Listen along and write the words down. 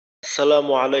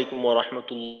আসসালামু আলাইকুম ওয়া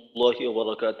রাহমাতুল্লাহি ওয়া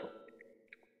বারাকাতুহু।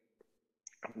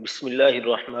 বিসমিল্লাহির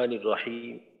রহমানির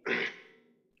রহিম।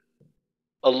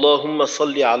 আল্লাহুম্মা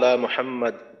সাল্লি আলা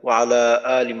মুহাম্মাদ ওয়া আলা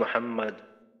আলি মুহাম্মাদ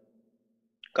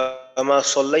কামা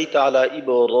সাল্লাইতা আলা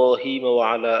ইব্রাহিম ওয়া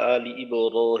আলা আলি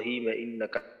ইব্রাহিম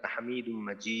ইন্নাকা হামিদুম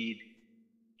মাজিদ।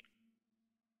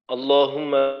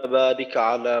 আল্লাহুম্মা বারিক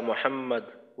আলা মুহাম্মাদ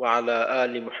ওয়া আলা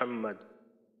আলি মুহাম্মাদ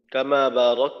কামা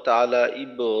বারাকতা আলা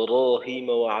ইব্রাহিম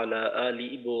ওয়া আলা আলি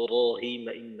ইব্রাহিম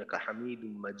ইন্নাকা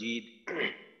হামিদুম মাজিদ।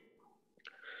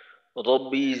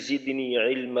 ربي زدني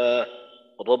علما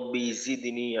ربي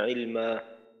زدني علما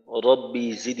ربي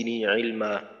زدني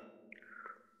علما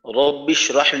رب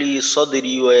اشرح لي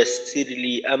صدري ويسر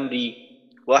لي أمري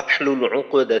واحلل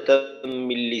عقدة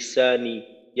من لساني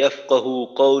يفقه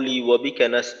قولي وبك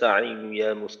نستعين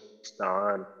يا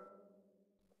مستعان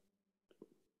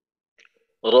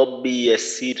ربي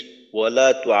يسر ولا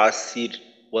تعسر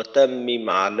وتمم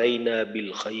علينا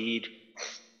بالخير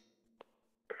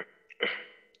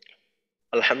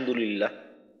আলহামদুলিল্লাহ।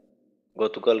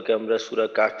 গতকালকে আমরা সূরা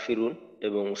কাফিরুন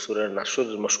এবং সূরা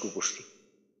নাসরের মশক করছি।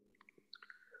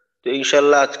 তো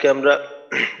ইনশাআল্লাহ আজকে আমরা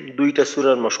দুইটা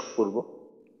সূরার মশক করব,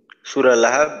 সূরা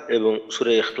লাহাব এবং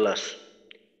সূরা ইখলাস।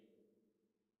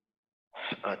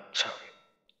 আচ্ছা,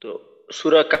 তো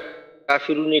সূরা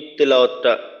কাফিরুনের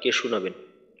তেলাওয়াতটা কে শোনাবেন?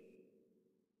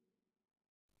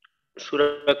 সূরা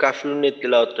কাফিরুনের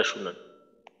তেলাওয়াতটা শোনান।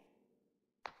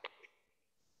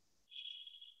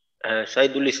 হ্যাঁ,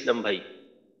 সাইদুল ইসলাম ভাই।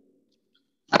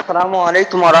 আসসালামু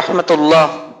আলাইকুম ওয়া রাহমাতুল্লাহ।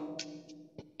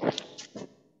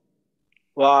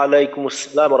 ওয়া আলাইকুম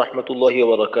আসসালাম ওয়া রাহমাতুল্লাহি ওয়া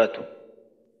বারাকাতুহু।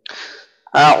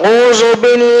 আউযু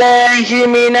বিল্লাহি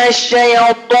মিনাশ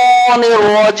শাইতানির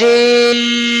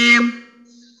রাজীম।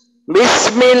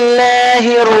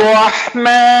 বিসমিল্লাহির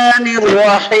রহমানির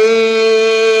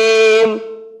রহিম।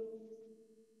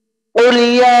 قل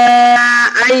يا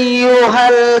أيها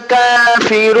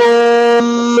الكافرون।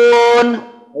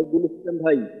 সাইদুল ইসলাম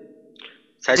ভাই,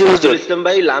 সাইদুল ইসলাম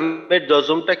ভাই,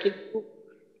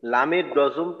 লামের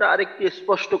ডজমটা আরেকটু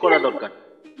স্পষ্ট করা দরকার।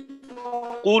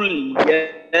 কুল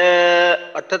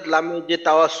অর্থাৎ লামে যে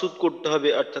তাওয়াসুদ করতে হবে,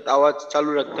 অর্থাৎ আওয়াজ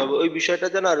চালু রাখতে হবে, ওই বিষয়টা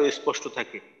যেন আরো স্পষ্ট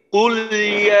থাকে। কুল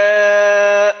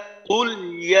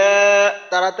ইয়া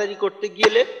তাড়াতাড়ি করতে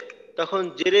গেলে তখন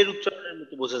জেরের উচ্চারণের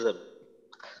মতো বোঝা যাবে।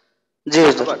 জি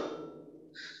হুজুর।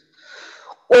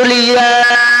 قل يا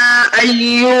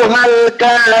أيها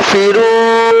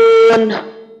الكافرون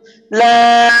لا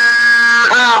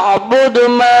أعبد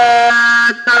ما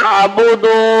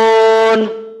تعبدون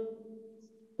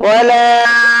ولا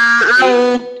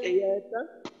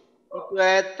দ্বিতীয়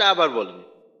আয়াতটা আবার বলেন।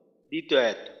 দ্বিতীয়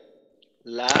আয়াত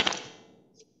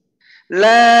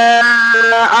لا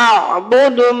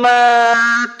أعبد ما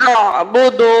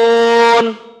تعبدون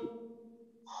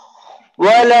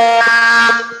ولا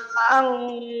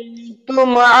أنتم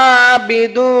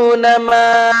عابدون ما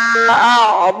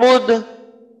أعبد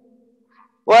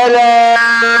ولا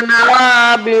أنا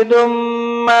عابد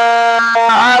ما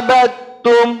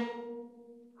عبدتم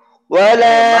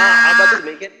ولا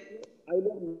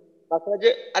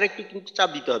আরেকটু কিন্তু চাপ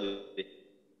দিতে হবে।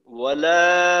 ওয়ালা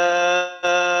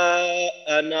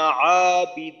আনা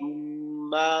আবিদুম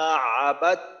মা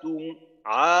আবাদতুম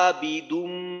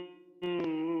আবিদুম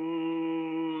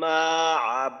মা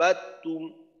আবাদতুম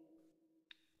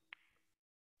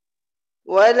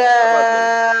ولا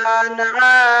أنا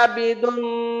عابد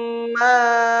ما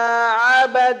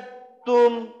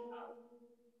عبدتم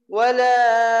ولا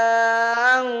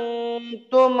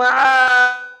أنتم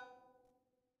عابدون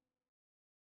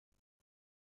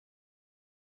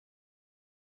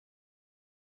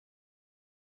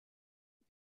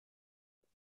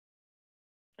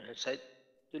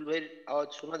সাইদুল ভাইয়ের আওয়াজ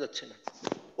শোনা যাচ্ছে না।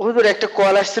 হুজুর একটা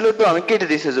কল আসছিল তো আমি কেটে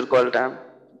দিয়েছি হুজুর কলটা।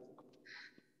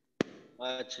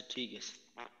 আচ্ছা ঠিক আছে।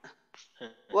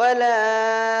 ولا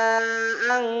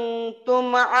أنتم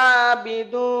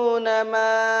عابدون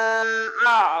ما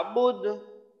أعبد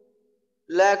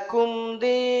لكم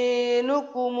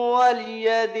دينكم ولي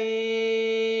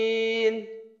دين।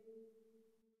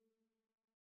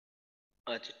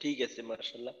 আচ্ছা ঠিক আছে,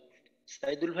 মাশাআল্লাহ।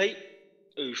 সাইদুল ভাই,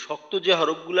 ওই শক্ত যে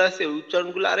হরফগুলো আছে ওই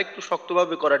উচ্চারণগুলো আরেকটু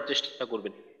শক্তভাবে করার চেষ্টা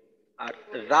করবেন। আর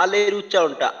রালের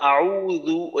উচ্চারণটা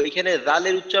আউযু, ওইখানে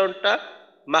রালের উচ্চারণটা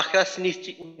মাখরাজ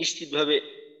নিশ্চিতভাবে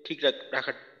ঠিক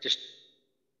রাখার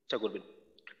চেষ্টা করবেন।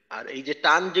 আর এই যে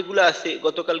টান যেগুলো আছে,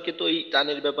 গতকালকে তো এই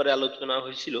টানের ব্যাপারে আলোচনা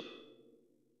হয়েছিল।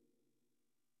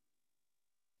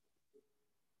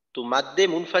 তো মাদ্দে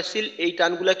মুনফাসিল এই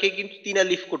টানগুলাকে কিন্তু তিন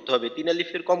আলিফ করতে হবে, তিন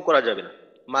আলিফের কম করা যাবে না।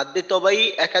 মাদ্দে তবাই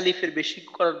এক আলিফের বেশি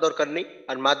করার দরকার নেই,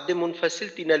 আর মাদ্দে মুনফাসিল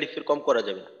তিন আলিফের কম করা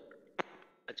যাবে না।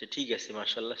 আচ্ছা ঠিক আছে,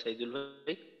 মাশাআল্লাহ সাইদুল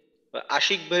ভাই।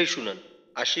 আশিক ভাই শুনান,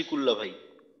 আশিকুল্লাহ ভাই।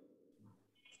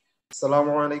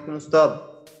 আসসালামু আলাইকুম উস্তাদ।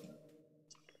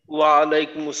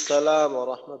 ওয়ালাইকুম আসসালাম ওয়া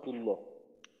রাহমাতুল্লাহ।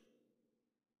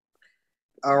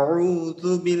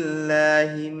 আউযু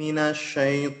বিল্লাহি মিনাশ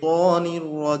শাইতানির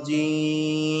রাজীম।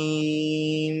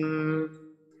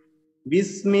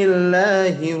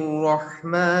 বিসমিল্লাহির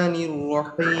রহমানির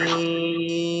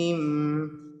রহিম।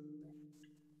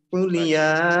 কুল আচ্ছা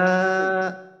ইয়া,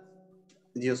 আচ্ছা,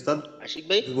 জি উস্তাদ আশিক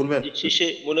ভাই, কিছু বলবেন? যে শেষে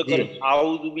মনে জি করেন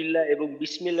আউযু বিল্লাহ এবং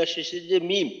বিসমিল্লাহ শেষে যে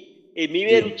মিম, এই জি।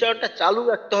 মিমের উচ্চারণটা চালু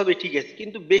রাখতে হবে, ঠিক আছে,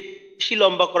 কিন্তু বেশি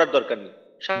লম্বা করার দরকার নেই,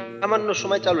 সামান্য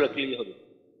সময় চালু রাখলেই হবে।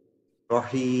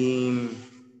 রহিম।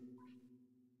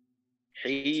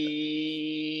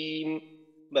 হিম,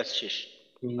 বাস শেষ।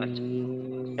 আচ্ছা,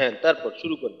 হ্যাঁ, তারপর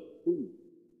শুরু করেন।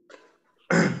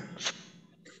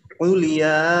 قل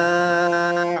يا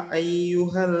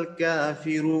أيها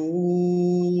الكافرون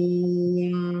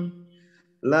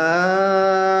لا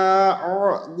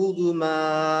أعبد ما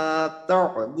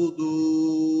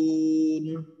تعبدون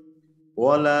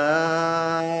ولا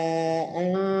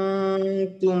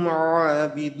أنتم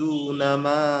عابدون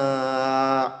ما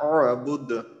أعبد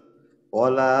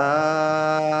ولا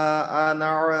أنا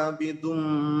عابد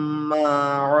ما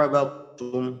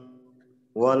عبدتم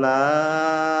ولا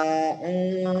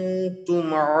أنتم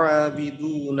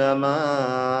عابدون ما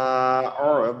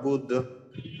أعبد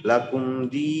لكم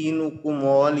دينكم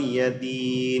ولي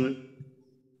دين.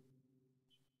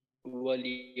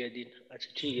 ওয়ালিয়াদিন। আচ্ছা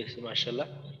ঠিক আছে, মাশাআল্লাহ।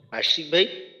 আশিক ভাই,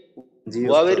 জি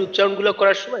ওয়াওয়ের উস্তাদ। উচ্চারণগুলো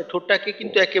করার সময় ঠোঁটটাকে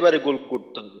কিন্তু একেবারে গোল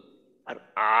করতে হবে, আর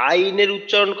আইনের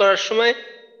উচ্চারণ করার সময়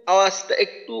আওয়াজটা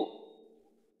একটু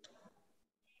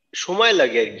সময়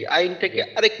লাগে আর কি, আইনটাকে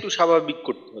আরেকটু স্বাভাবিক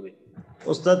করতে হবে।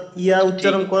 ওস্তাদ ইয়া আচ্ছা ঠিক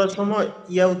উচ্চারণ আছে। করার সময়,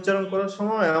 ইয়া উচ্চারণ করার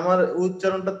সময় আমার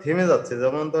উচ্চারণটা থেমে যাচ্ছে,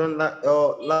 যেমন ধরেন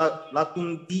লাকুম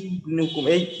দীনুকুম,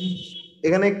 এই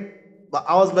এখানে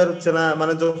আওয়াজ বের হচ্ছে না,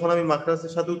 মানে যখন আমি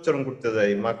মাখরাজের সাথে উচ্চারণ করতে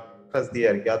যাই মাখরাজ দিয়ে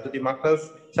আর কি, আর যদি মাখরাজ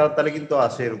ছাড়া তাহলে কিন্তু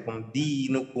আসে এরকম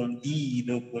দীনুকুম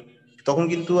দীনুকুম, তখন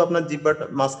কিন্তু আপনার জিহ্বাটা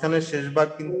মাঝখানের শেষ ভাগ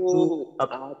ও কিন্তু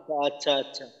আচ্ছা আচ্ছা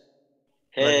আচ্ছা,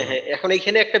 হ্যাঁ লাগে না। হ্যাঁ, এখন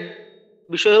এখানে একটা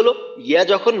বিষয় হলো, ইয়া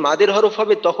যখন মাদের হরফ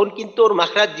হবে তখন কিন্তু ওর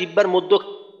মাখরাজ জিহ্বার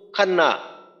মধ্যখান না।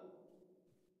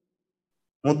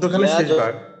 মধ্যখানে ইয়া শেষ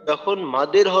ভাগ। যখন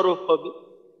মাদের হরফ হবে,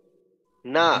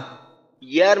 না,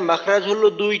 ইয়ার মাখরাজ হলো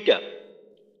দুইটা।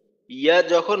 ইয়া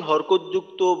যখন হরকত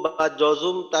যুক্ত বা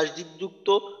জজম তাসদিদ যুক্ত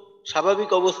স্বাভাবিক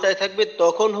অবস্থায় থাকবে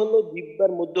তখন হলো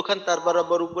জিহ্বার মধ্যখান তার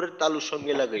বরাবর উপরের তালুর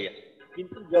সঙ্গে লাগাইয়া,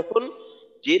 কিন্তু যখন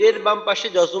জেরের বাম পাশে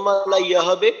জজমালা ইয়া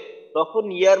হবে তখন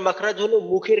ইয়ার মাখরাজ হলো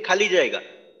মুখের খালি জায়গা,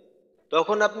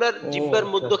 তখন আপনার ও জিহ্বার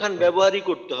আচ্ছা মধ্যখান আচ্ছা। ব্যবহারই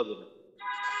করতে হবে না।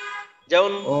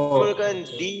 যেমন ও মনে করেন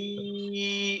আচ্ছা দি,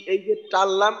 আচ্ছা। এই যে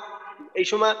টানলাম, এই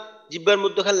সময় জিহ্বার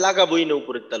মধ্যখান লাগাবোই না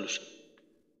উপরের তালুর সাথে।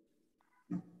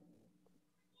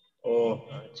 ও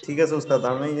আচ্ছা, ঠিক আছে উস্তাদ,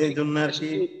 আমি এই জন্য আর কি।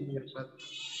 আসলে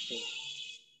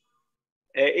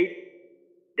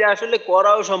এইটা আসলে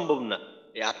করাও সম্ভব না।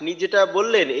 আপনি যেটা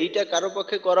বললেন এইটা কারো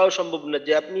পক্ষে করাও সম্ভব না,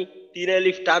 যে আপনি তিন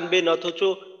আলিফ টানবেন অথচ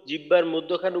জিহ্বার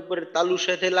মধ্যখান উপরের তালুর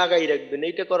সাথে লাগাই রাখবেন,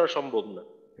 এইটা করা সম্ভব না,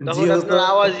 জি তখন আপনার উস্তাদ,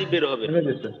 আওয়াজই বের হবে না। শুনে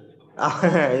যেতে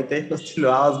হ্যাঁ, এটাই হচ্ছিল,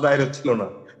 আওয়াজ বাইরে হচ্ছিল না।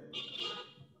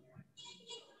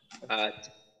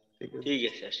 আচ্ছা ঠিক আছে। ঠিক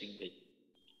আছে আশিক ভাই।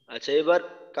 আচ্ছা, এবার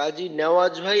কাজী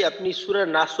নেওয়াজ ভাই, আপনি সূরা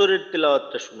নাসরের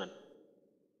তেলাওয়াতটা শুনান।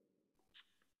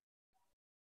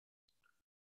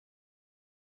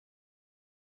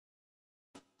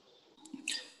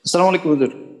 আসসালামু আলাইকুম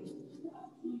হুজুর।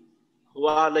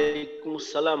 ওয়ালাইকুম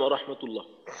আসসালাম ওয়া রাহমাতুল্লাহ।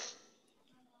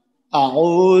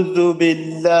 আউযু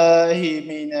বিল্লাহি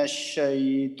মিনাশ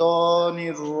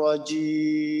শাইতানির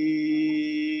রাজীম।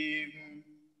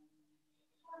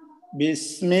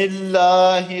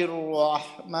 বিসমিল্লাহির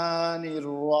রহমানির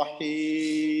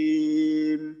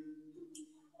রহিম।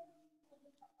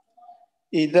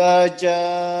 ইযা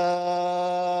জাআ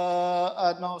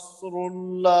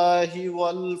নাসরুল্লাহি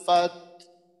ওয়াল ফাত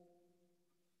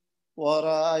ওয়া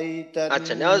রাআইতান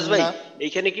আচ্ছা নেওয়াজ ভাই, না।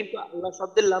 এইখানে কিন্তু আল্লাহ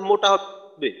শব্দের লাম মোটা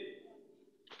হবে।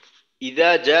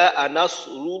 ইদা জা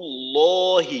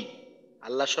নাসরুল্লাহি,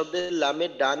 আল্লাহ শব্দের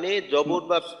লামের ডানে জবর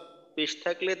বা পেশ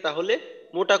থাকলে তাহলে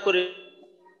মোটা করে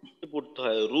পড়তে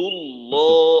হয়, রুল ল,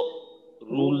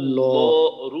 রুল ল,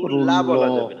 রুল্লাহ রুল্লা বলা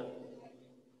রুল্লাহ। যাবে না।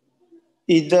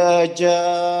 إذا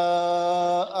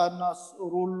جاء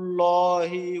نصر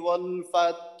الله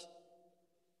والفتح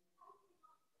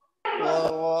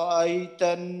ورأيت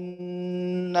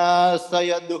الناس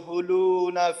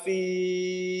يدخلون في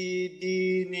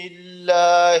دين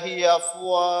الله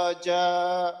أفواجا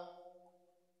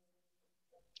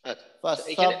আচ্ছা,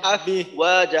 এখানে আফ فسبح।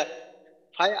 ওয়াজা,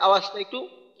 ফায় আওয়াজটা একটু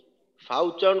ফা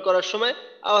উচ্চারণ করার সময়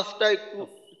আওয়াজটা একটু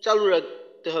চালু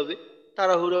রাখতে হবে,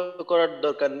 তাড়াহুড়ো করার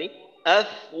দরকার নেই।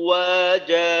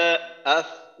 আফওয়াজা, أف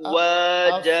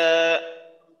আফওয়াজা।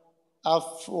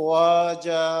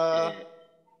 أفواجا হ্যাঁ, আচ্ছা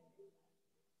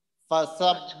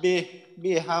فسبح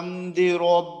بحمد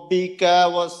ربك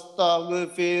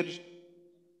واستغفر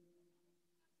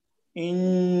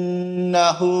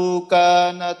إنه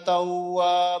كان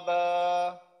توابا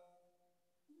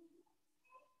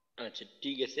আচ্ছা,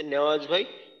 ঠিক আছে নেওয়াজ ভাই।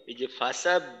 এই যে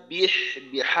ফাসা বিহ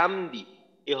বিহামদি,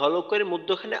 এই হলকের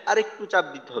মধ্যখানে আরেকটু চাপ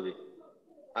দিতে হবে।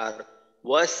 আর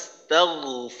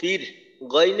ওয়াস্তাগফির,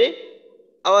 গয়নে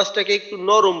আওয়াজটাকে একটু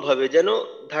নরম ভাবে, যেন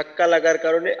ধাক্কা লাগার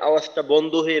কারণে আওয়াজটা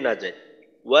বন্ধ হয়ে না যায়।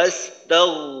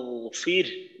 ওয়াস্তাগফির,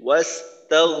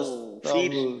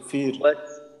 ওয়াস্তাগফির, واستغفر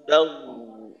ওয়াস্তাগ,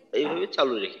 এইভাবে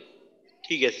চালু রেখে।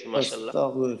 ঠিক আছে, মাশাআল্লাহ।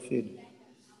 واستغفر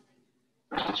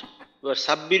আচ্ছা, এবার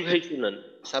সাব্বির ভাই শুনান।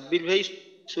 সাব্বির ভাই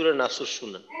সূরা নাসর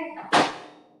শুনান।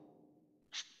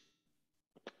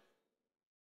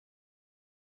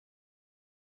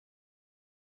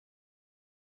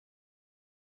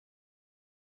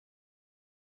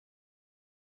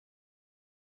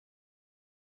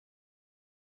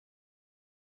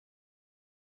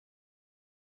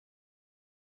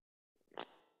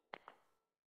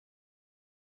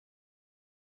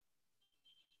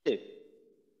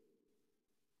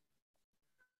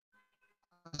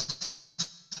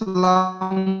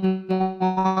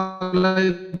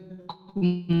 Assalamualaikum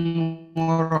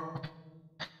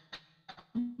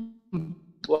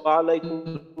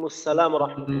ওয়ালাইকুম আসসালাম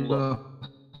রাহমাতুল্লাহ।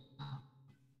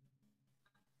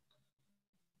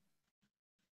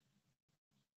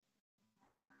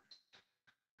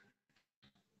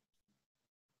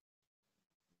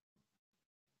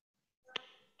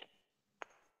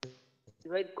 warahmatullahi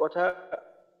ভাই কথা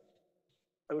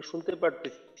আমি শুনতে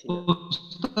পারতেছি না।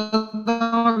 Ustaz,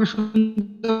 আমাকে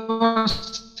শুনতে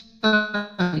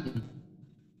পাচ্ছেন?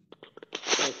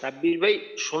 সাব্বির ভাই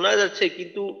শোনা যাচ্ছে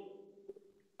কিন্তু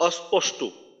অস্পষ্ট,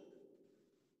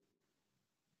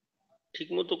 ঠিক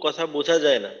মতো কথা বোঝা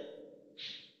যায় না।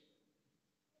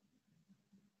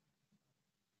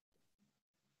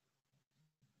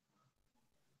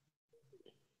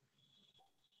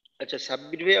 আচ্ছা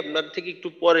সাব্বির ভাই, আপনার থেকে একটু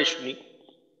পরে শুনি,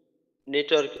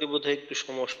 নেটওয়ার্কে বোধহয় একটু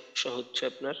সমস্যা হচ্ছে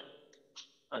আপনার।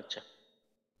 আচ্ছা,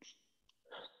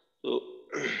 তো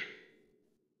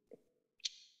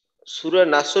সূরা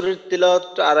নাসরের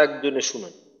তিলাওয়াতটা আর একজনে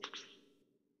শুনান।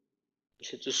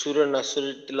 সেহেতু সূরা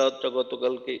নাসরের তিলাওয়াতটা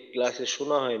গতকালকে ক্লাসে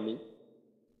শোনা হয়নি,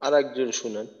 আর একজন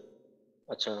শুনান।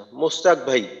 আচ্ছা, মোস্তাক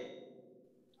ভাই,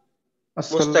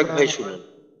 মোস্তাক ভাই আসসালামু শুনান।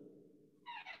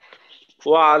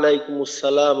 ওয়ালাইকুম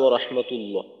আসসালাম ওয়া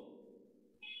রাহমাতুল্লাহ।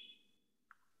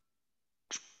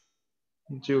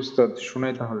 জি উস্তাদ,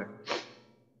 শুনাই তাহলে।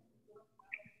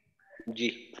 জি।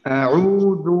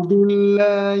 أعوذ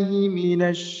بالله من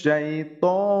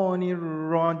الشيطان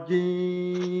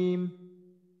الرجيم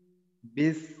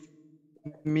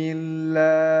بسم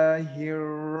الله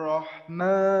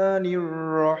الرحمن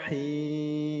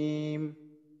الرحيم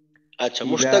আচ্ছা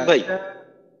إذا মুশতাক ভাই, جاء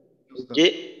যে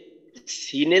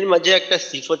সিনের মাঝে একটা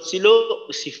সিফত ছিল,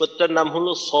 সিফতটার নাম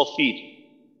হলো সফির।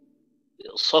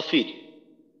 সফির,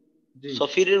 জি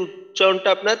সফিরের উচ্চারণটা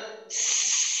আপনার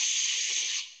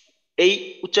এই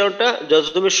উচ্চারণটা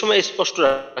যজমের সময় স্পষ্ট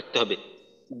রাখতে হবে।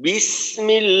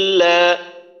 বিসমিল্লাহ,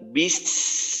 বিস,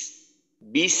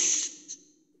 বিস।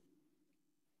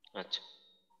 আচ্ছা,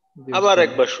 জি আবার উস্তাদ।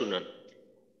 একবার শুনান।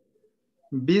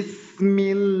 بسم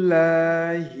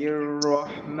الله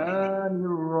الرحمن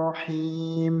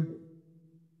الرحيم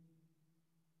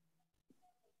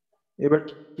এবার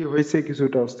কি হয়েছে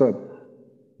কিছুটা উস্তাদ?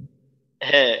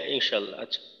 হ্যাঁ ইনশাল্লাহ।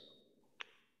 আচ্ছা,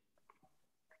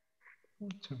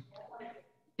 আচ্ছা।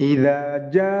 إذا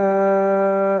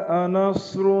جاء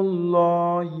نصر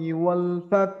الله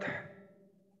والفتح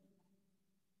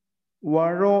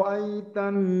ورأيت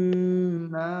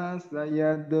الناس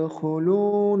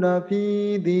يدخلون في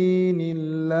دين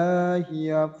الله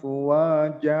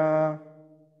أفواجا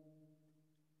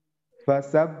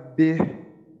فسبح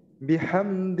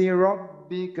بحمد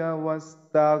ربك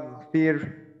واستغفر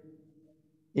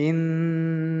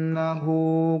إنه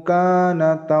كان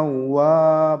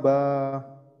توابا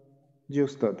জি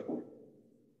উস্তাদ।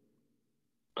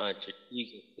 আচ্ছা ঠিক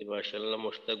আছে, মাশাআল্লাহ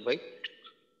মুশতাক ভাই।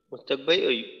 মুশতাক ভাই,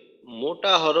 ওই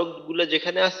মোটা হরফ গুলা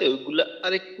যেখানে আছে ওইগুলা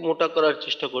আরেকটু মোটা করার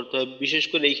চেষ্টা করতে হবে, বিশেষ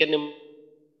করে এইখানে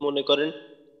মনে করেন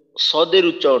সদের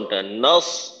উচ্চারণটা নাস,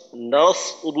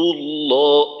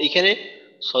 নাসরুল্লাহ, এখানে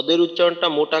সদের উচ্চারণটা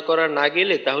মোটা করা না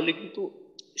গেলে তাহলে কিন্তু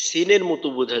সিনের মতো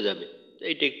বোঝা যাবে। তো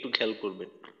এটা একটু খেয়াল করবেন।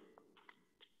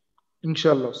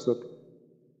 ইনশাআল্লাহ উস্তাদ।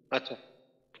 আচ্ছা,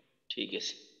 ঠিক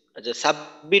আছে। আচ্ছা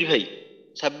সাব্বির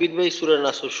ভাই সূরা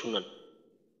নাসর শুনান।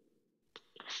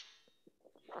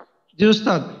 জি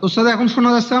উস্তাদ, উস্তাদ এখন শোনা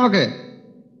যাচ্ছে আমাকে?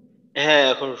 হ্যাঁ,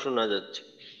 এখন শোনা যাচ্ছে।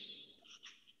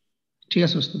 ঠিক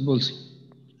আছে উস্তাদ, বলছি।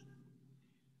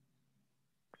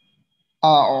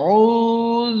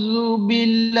 আউযু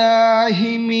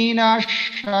বিল্লাহি মিনাশ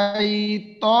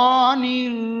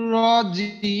শাইতানির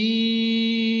রাজিম।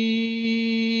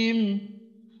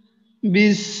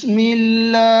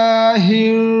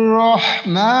 বিসমিল্লাহির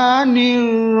রহমানির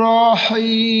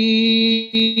রহিম।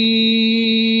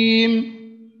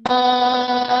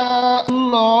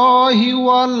 আল্লাহি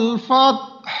ওয়াল ফাতহ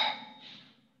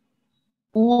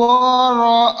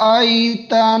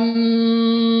ورأيت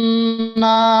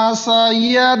الناس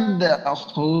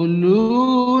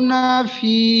يدخلون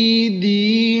في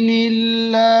دين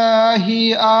الله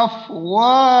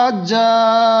أفواجا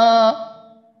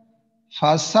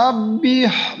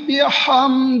فسبح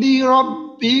بحمد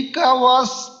ربك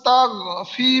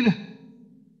واستغفره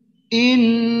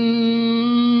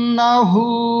إنه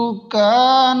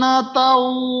كان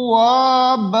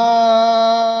توابا।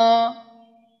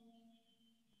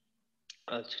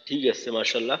 আচ্ছা ঠিক আছে,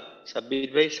 মাশাআল্লাহ।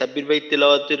 সাব্বির ভাই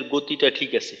তেলাওয়াতের গতিটা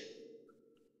ঠিক আছে,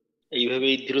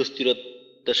 এইভাবেই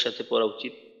ধীরস্থিরতার সাথে পড়া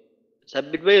উচিত।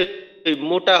 সাব্বির ভাই ওই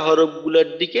মোটা হরফগুলোর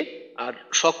দিকে আর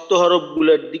শক্ত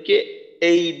হরফগুলোর দিকে,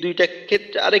 এই দুইটা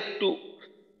ক্ষেত্রে আরেকটু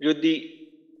যদি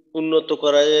উন্নত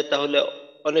করা যায় তাহলে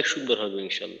অনেক সুন্দর হবে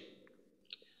ইনশাআল্লাহ।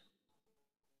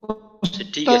 আচ্ছা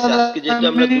ঠিক আছে, আজকে যেহেতু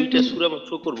আমরা আমি দুইটা সূরা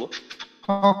মাত্র করব।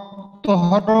 শক্ত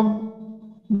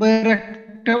হরফের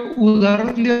একটা উদাহরণ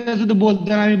দিয়ে যদি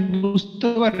বলতেন, আমি বুঝতে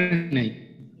পারি নাই।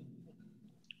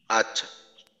 আচ্ছা,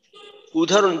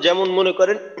 উদাহরণ যেমন মনে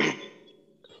করেন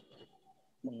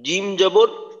জিম জবর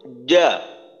যা,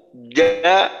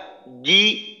 যা জি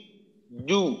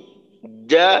জু,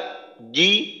 যা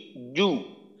জি জু।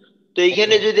 তো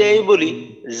এইখানে যদি আমি বলি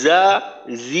যা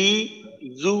জি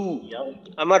জু,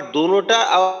 আমার দোনোটা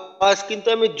আওয়াজ কিন্তু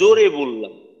আমি জোরে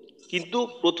বললাম, কিন্তু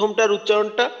প্রথমটার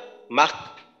উচ্চারণটা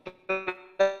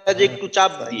মাখরাজে একটু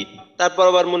চাপ দিয়ে, তারপর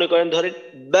আবার মনে করেন ধরেন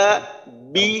বা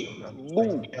বি বু,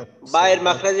 বায়ের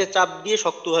মাখরাজে চাপ দিয়ে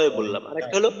শক্তভাবে বললাম। আর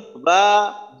একটা হলো বা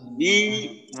বি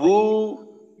বু,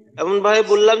 এমন ভাবে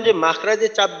বললাম যে মাখরাজে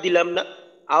চাপ দিলাম না,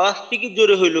 আওয়াজ ঠিকই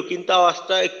জোরে হইলো কিন্তু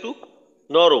আওয়াজটা একটু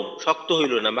নরম, শক্ত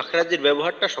হইলো না, মাখরাজের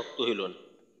ব্যবহারটা শক্ত হইলো না।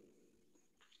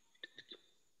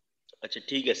 আচ্ছা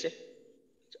ঠিক আছে,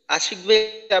 আশিক ভাই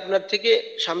আপনার থেকে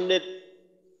সামনের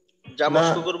যা না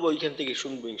মস্ক করবো ওইখান থেকে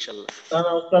শুনবো ইনশাল্লাহ। না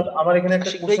না উস্তাদ, আমার এখানে একটা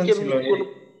আশিক ভাই কোশ্চেন কি ছিল। কোন?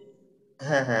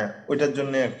 হ্যাঁ হ্যাঁ, ওইটার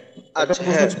জন্য একটা আচ্ছা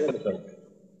প্রশ্ন হ্যাঁ ছিল বলেন। উস্তাদ।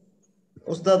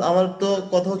 উস্তাদ, আমার তো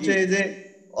কথা জি হচ্ছে এই যে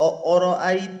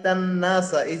অরাআইতান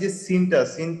নাসা, এই যে সিন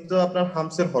তো আপনার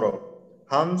হামসের হরফ।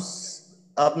 হামস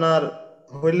আপনার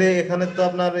হইলে এখানে তো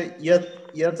আপনার ইয়া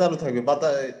ইয়া চালু থাকবে,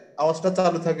 আওয়াজটা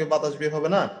চালু থাকবে, বাতাস বের হবে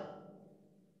না?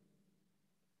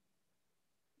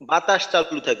 বাতাস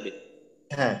চালু থাকবে,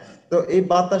 হ্যাঁ। তো এই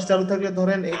বাতাস চালু থাকলে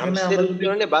ধরেন এখানে হামসের আমরা যদি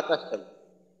উচ্চারণে বাতাস চালু।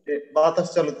 বাতাস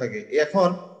চালু থাকে, এখন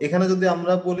এখানে যদি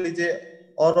আমরা বলি যে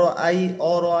অরআই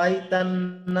অরআইতান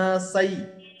নাসাই,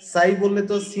 সাই বললে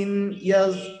তো সিন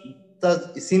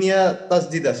ইয়া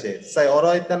তাসদিদ আসে। সাই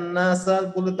অরআইতান নাসা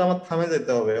বললে তো আমার থামে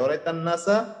যেতে হবে, অরআইতান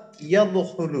নাসা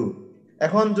ইয়াদখুলু।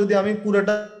 এখন যদি আমি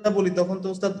পুরোটা বলি তখন তো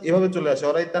উস্তাদ এভাবে চলে আসে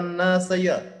অরআইতান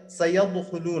নাসাইয়া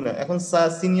সাইয়াদখুলুনা, এখন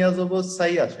সিন ইয়া জবর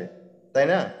সাই আসে, তাই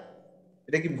না?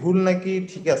 এটা কি ভুল নাকি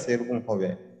ঠিক আছে এরকম হবে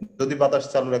যদি বাতাস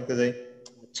চালু রাখতে যাই?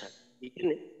 আচ্ছা,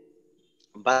 এখানে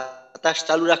বাতাস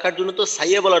চালু রাখার জন্য তো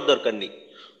সাইয়া বলার দরকার নেই।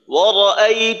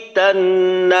 ওয়ারাআইতান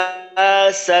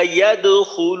নাসা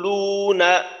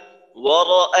ইয়াদখুলুনা,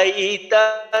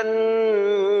 ওয়ারাআইতান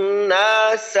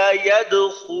নাসা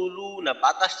ইয়াদখুলুনা,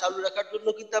 বাতাস চালু রাখার জন্য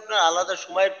কিন্তু আপনার আলাদা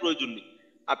সময়ের প্রয়োজন নেই।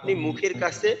 আপনি মুখের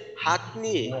কাছে হাত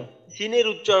নিয়ে সিনের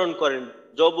উচ্চারণ করেন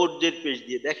জবরজের পেশ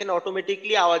দিয়ে, দেখেন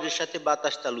অটোমেটিকলি আওয়াজের সাথে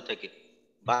বাতাস চালু থাকে।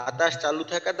 বাতাস চালু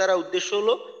থাকার দ্বারা উদ্দেশ্য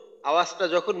হলো আওয়াজটা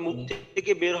যখন মুখ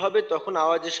থেকে বের হবে তখন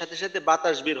আওয়াজের সাথে সাথে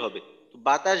বাতাস বের হবে। তো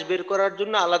বাতাস বের করার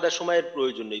জন্য আলাদা সময়ের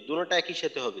প্রয়োজন নেই, দুটোটা একই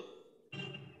সাথে হবে।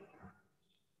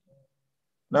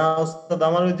 না ওস্তাদ,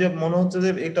 আমার ওই যে মনে হচ্ছে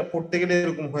যে এটা পড়তে গেলে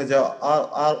এরকম হয়ে যায়। আর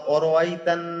আর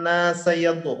অরওয়াইতান্না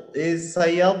সাইয়াদ, এই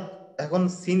সাইয়াদ এখন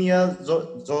সিনিয়া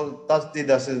তাসদিদ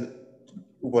আছে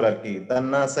উপর আর কি,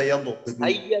 তান্না সাইয়াদ।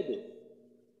 সাইয়াদু,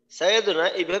 সাইয়াদু না,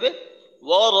 এইভাবে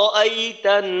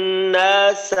ওয়ারাআইতান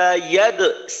নাসা ইয়াদ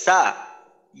সা,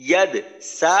 ইয়াদ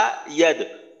সা ইয়াদ।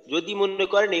 যদি মনে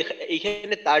করেন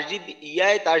এইখানে তাসদিদ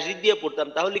ইয়ায় তাসদিদ দিয়ে পড়তাম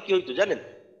তাহলে কি হইতো জানেন?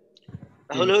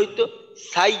 তাহলে হইতো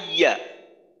সাইয়া,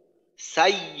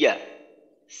 সাইয়া,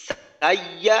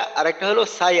 সাইয়া, আর একটা হলো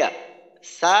সায়া,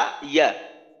 সায়া,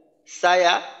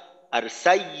 সায়া, আর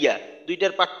সাইয়া,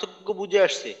 দুইটার পার্থক্য বুঝে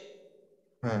আসছে?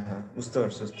 হ্যাঁ হ্যাঁ, বুঝতে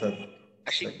পারছি উস্তাদ।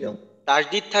 আশিক ভাই,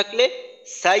 তাসদিদ থাকলে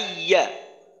সাইয়া,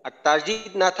 আর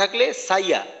তাসদিদ না থাকলে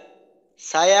সাইয়া।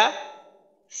 সায়া,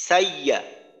 সাইয়া,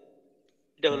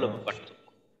 এটা হলো পার্থক্য।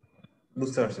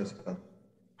 বুঝতে পারছি উস্তাদ।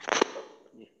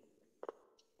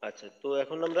 আচ্ছা, তো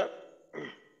এখন আমরা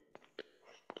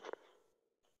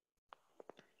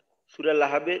সূরা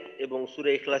লাহাবের এবং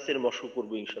সূরা ইখলাসের মশক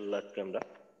করব ইনশাআল্লাহ আজকে আমরা।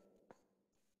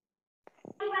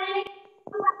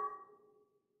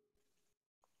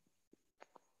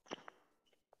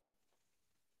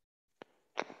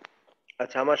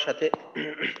 আচ্ছা, আমার সাথে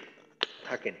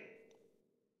থাকেন।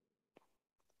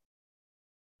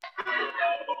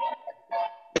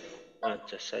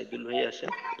 আচ্ছা, সাইদুল ভাই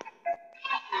আসেন।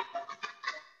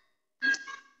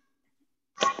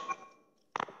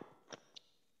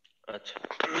 আচ্ছা,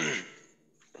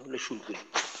 তাহলে শুরু করি।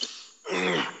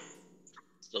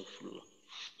 আস্তাগফিরুল্লাহ।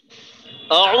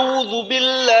 أعوذ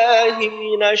بالله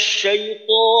من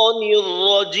الشيطان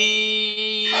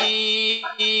الرجيم.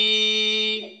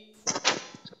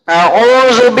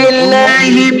 أعوذ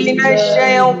بالله من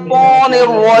الشيطان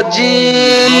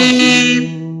الرجيم.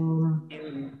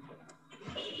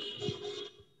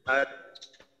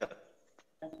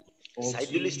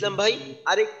 সাইদুল ইসলাম ভাই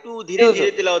আর একটু ধীরে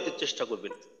ধীরে তেলাওয়াতের চেষ্টা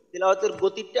করবেন, তেলাওয়াতের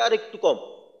গতিটা আর একটু কম।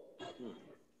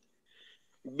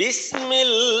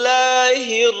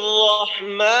 বিসমিল্লাহির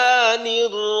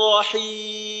রহমানির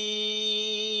রহিম।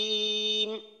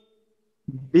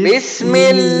 بسم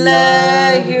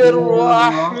الله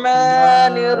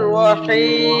الرحمن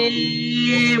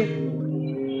الرحيم.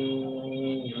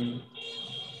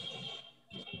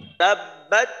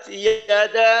 تبت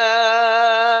يدا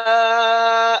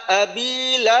أبي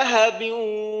لهب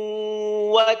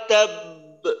وتب.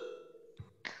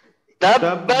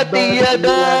 تبت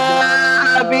يدا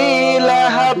أبي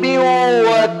لهب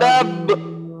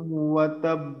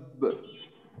وتب.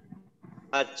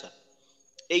 আচ্ছা,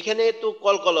 এইখানে তো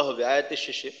কলকলা হবে আয়াতের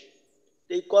শেষে,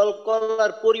 এই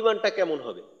কলকলার পরিমাণটা কেমন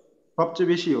হবে? সবচেয়ে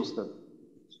বেশি ওস্তাদ।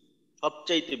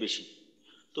 সবচাইতে বেশি।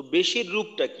 তো বেশির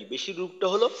রূপটা কি? বেশির রূপটা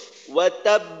হলো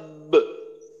ওয়াতাব,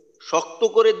 শক্ত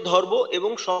করে ধরবো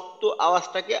এবং শক্ত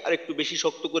আওয়াজটাকে আর একটু বেশি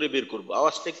শক্ত করে বের করব,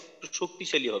 আওয়াজটা একটু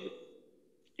শক্তিশালী হবে,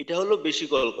 এটা হলো বেশি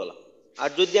কলকলা। আর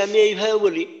যদি আমি এইভাবে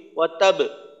বলি ওয়াতাব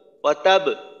ওয়াতাব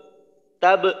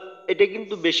তাব, এটা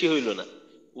কিন্তু বেশি হইল না।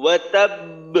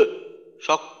 ওয়াতাব,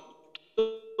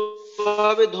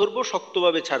 শক্তভাবে ধরবো,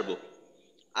 শক্তভাবে ছাড়বো।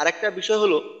 আর একটা বিষয়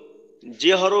হলো,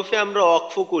 যে হরফে আমরা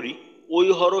ওয়াকফ করি ওই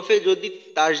হরফে যদি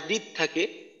তাসদিদ থাকে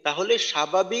তাহলে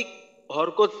স্বাভাবিক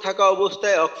হরকত থাকা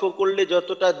অবস্থায় ওয়াকফ করলে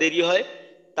যতটা দেরি হয়,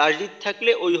 তাসদিদ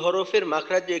থাকলে ওই হরফের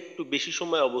মাখরাজে একটু বেশি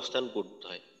সময় অবস্থান করতে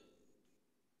হয়।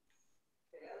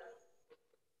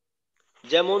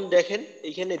 যেমন দেখেন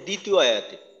এখানে দ্বিতীয়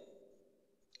আয়াতে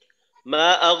মা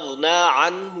আগনা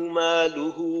আনহু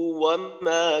মালুহু ওয়া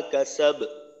মা কাসাব,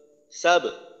 সাব,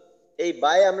 এই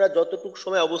বায়ে আমরা যতটুকু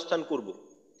সময় অবস্থান করব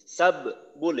সাব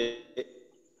বলে,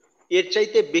 এর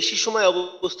চাইতে বেশি সময়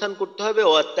অবস্থান করতে হবে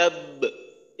ওয়াতাব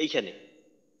এইখানে।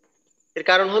 এর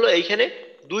কারণ হলো এইখানে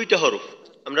দুইটা হরফ,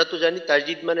 আমরা তো জানি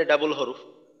তাসদিদ মানে ডাবল হরফ।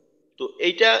 তো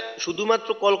এইটা শুধুমাত্র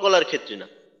কলকলার ক্ষেত্রে না,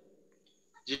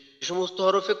 যে সমস্ত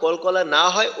হরফে কলকলা না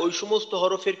হয় ওই সমস্ত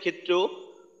হরফের ক্ষেত্রেও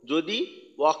যদি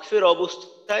ওয়াকফের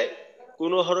অবস্থায়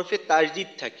কোনো হরফে তাসদিদ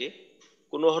থাকে,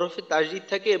 কোনো হরফে তাসদিদ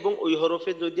থাকে এবং ওই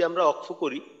হরফে যদি আমরা ওয়াকফ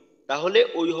করি তাহলে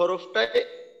ওই হরফটায়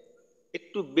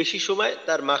একটু বেশি সময়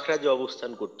তার মাখরাজে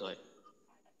অবস্থান করতে হয়।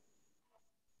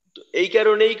 তো এই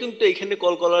কারণেই কিন্তু এখানে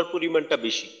কলকলার পরিমাণটা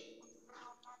বেশি।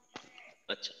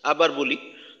 আচ্ছা, আবার বলি,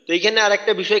 তো এখানে আর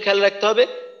একটা বিষয় খেয়াল রাখতে হবে,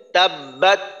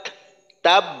 তাব্বাত,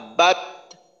 তাব্বাত,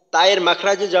 তায়ের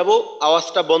মাখরাজে যাব,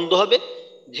 আওয়াজটা বন্ধ হবে।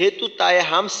 যেহেতু তায়ে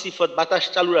হাম সিফত বাতাস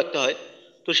চালু রাখতে হয়,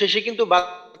 তো শেষে কিন্তু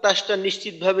বাতাসটা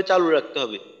নিশ্চিতভাবে চালু রাখতে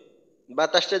হবে,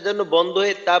 বাতাসটা যেন বন্ধ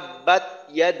হয়ে তাব্বাত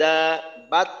ইয়াদা,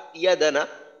 বাত ইয়াদা না,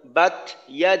 বাত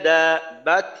ইয়াদা,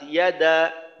 বাত ইয়াদা,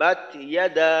 বাত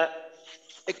ইয়াদা,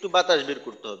 একটু বাতাস বের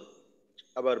করতে হবে।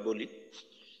 আবার বলি,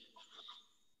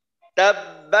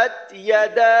 تبت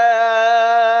يدا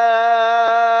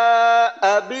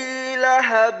أبي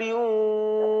لهب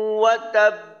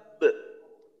وتب.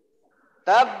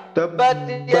 تبت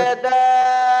يدا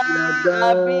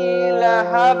أبي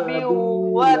لهب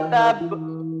وتب.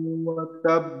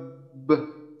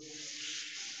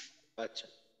 আচ্ছা,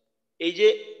 এই যে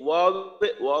ওয়াওয়ে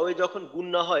ওয়াওয়ে যখন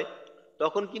গুন্না হয়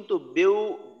তখন কিন্তু বেউ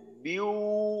বিউ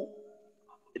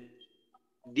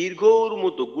দীর্ঘর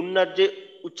মতো গুন্নার যে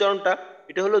উচ্চারণটা,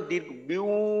 এটা হলো দীর্ঘ বিউ,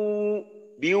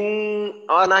 বিউ,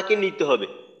 নাকে নিতে হবে,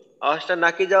 আওয়াজটা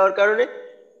নাকে যাওয়ার কারণে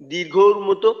দীর্ঘর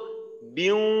মতো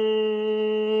বিউ,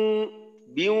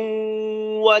 বিউ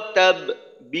ওয়া তাব,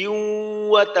 বিউ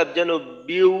ওয়া তাব, যেন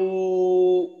বিউ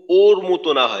ওর মতো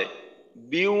না হয়।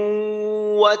 বিউ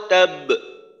ওয়া তাব,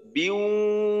 বিউ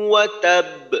ওয়া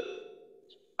তাব।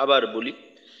 আবার বলি,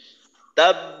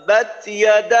 তাব্বাত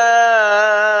ইয়াদা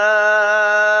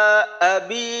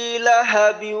আবি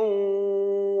লাহাবিন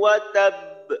ওয়া তাব।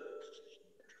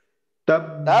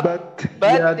 تبت تبت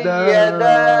يدا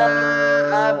يدا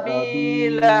أبي أبي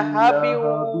لهب لهب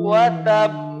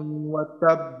وتب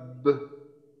وتب।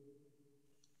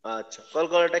 আচ্ছা,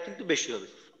 কলকলাটা কিন্তু বেশি হবে,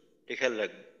 এটা খেয়াল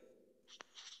রাখবে।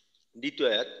 দ্বিতীয়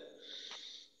আয়াত।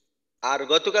 আর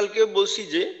গতকালকে বলছি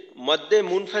যে মধ্যে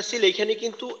মুনফাসিল এখানে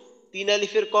কিন্তু 3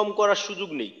 আলিফের কম করার সুযোগ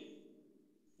নেই।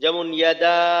 যেমন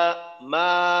ইয়াদা, মা,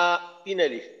 3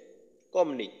 আলিফ কম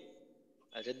নেই।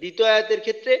 আচ্ছা, দ্বিতীয় আয়াতের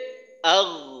ক্ষেত্রে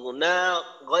আগনা,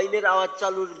 গইনের আওয়াজ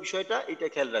চালুর বিষয়টা এটা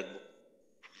খেয়াল রাখবো।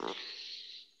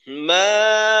 মা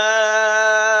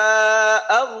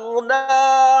আগনা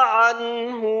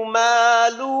আনহু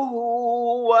মালুহু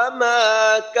ওয়া মা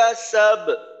কাসাব।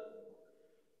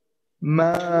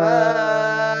 ما ما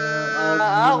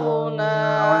أغنى أغنى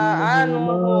عنه عنه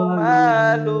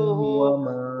ماله ماله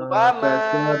وما وما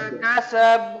كسب।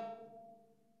 كسب।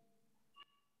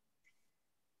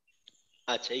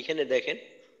 আচ্ছা, এখানে দেখেন,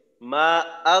 মা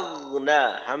আগনা,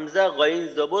 হামজা গইন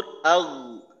জবর আগ।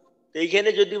 তো এইখানে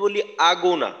যদি বলি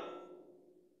আগোনা,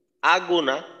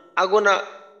 আগোনা, আগোনা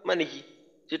মানে কি?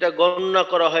 যেটা গণনা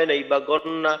করা হয় নাই বা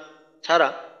গণনা ছাড়া।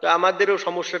 তো আমাদেরও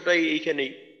সমস্যাটাই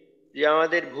এইখানেই, যে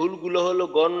আমাদের ভুলগুলো হলো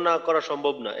গণনা করা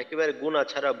সম্ভব না, একেবারে গোনা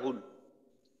ছাড়া ভুল।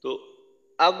 তো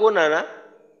আগোনা না,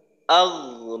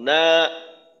 আগনা,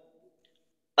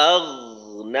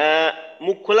 আগনা,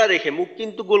 মুখ খোলা রেখে, মুখ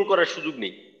কিন্তু গোল করার সুযোগ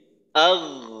নেই।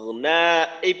 আগনা,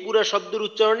 এই পুরা শব্দের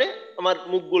উচ্চারণে আমার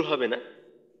মুখ গোল হবে না।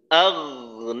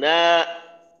 আগনা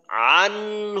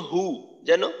আনহু,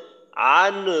 যেন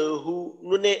আনহু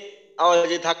নুনে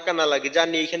আওয়াজে ধাক্কা না লাগে,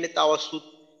 জানি এখানে তাওয়াসুত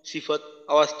সিফত,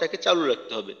 আওয়াজটাকে চালু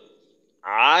রাখতে হবে।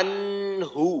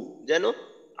 আনহু, যেন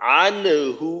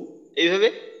আনহু এইভাবে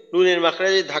নুনের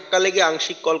মাখরাজে ধাক্কা লেগে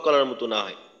আংশিক কল করার মতো না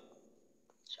হয়।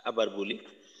 আবার বলি,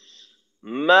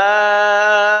 মা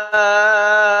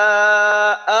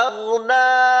আগনা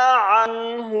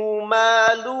আনহু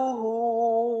মালুহু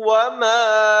ওয়া মা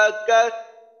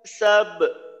কাসাব।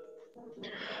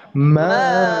 ما ما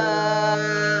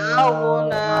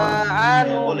أغنى হ্যাঁ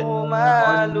عنه বলেন। ماله عنه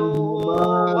ماله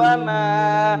وما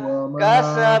وما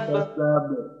كسب। كسب।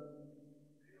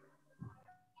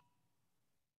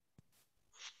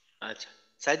 আচ্ছা,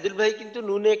 সাইদুল ভাই কিন্তু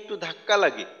নুনে একটু ধাক্কা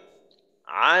লাগে।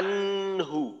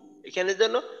 আনহু, এখানে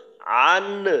যেন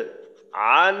আন,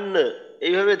 আন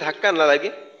এইভাবে ধাক্কা না লাগে।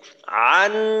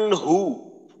 আনহু,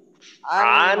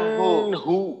 عنه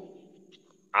আনহু,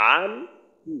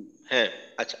 আনহু। হ্যাঁ,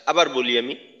 আচ্ছা, আবার বলি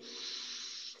আমি,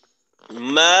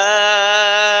 মা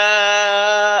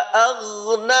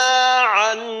আগনা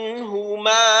আনহু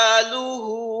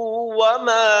মালুহু ওয়া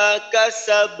মা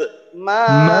কাসাব। ما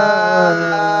ما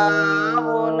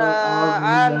أغنى أغنى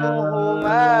عنه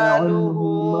ماله عنه ماله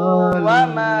وما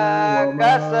وما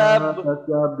كسب।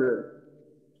 كسب।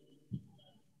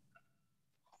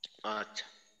 আচ্ছা,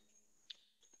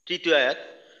 তৃতীয় আয়াত।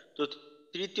 তো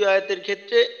তৃতীয় আয়াতের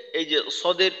ক্ষেত্রে এই যে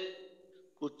সদের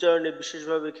উচ্চারণে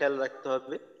বিশেষভাবে খেয়াল রাখতে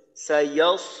হবে।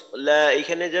 সাইয়াসলা,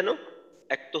 এখানে যেন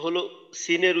এক তো হলো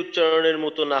সিনের উচ্চারণের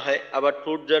মতো না হয়, আবার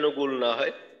ঠোঁট যেন গোল না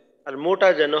হয়, আর মোটা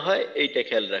যেন হয়, এইটা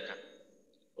খেয়াল রাখা।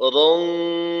 রং,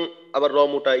 আবার র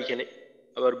মোটা এখানে,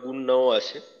 আবার গুন্নাও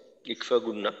আছে, ইকফা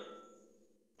গুন্না।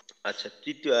 আচ্ছা,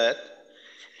 তৃতীয় আয়াত।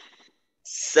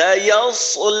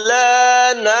 সায়াসলা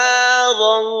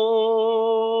নারান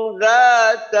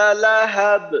যাতা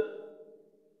লাহাব।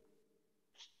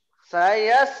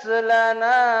 سيصلى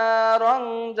نارا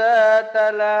ذات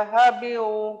لهب।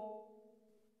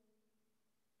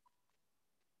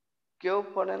 কেউ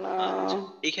পড়ে না। আচ্ছা,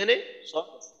 এখানে সদ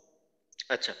আছে।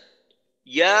 আচ্ছা,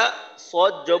 ইয়া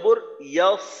সদ জবর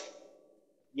ইয়াস,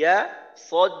 ইয়া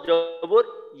সদ জবর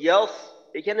ইয়াস,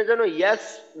 এখানে যেন ইয়াস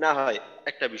না হয়,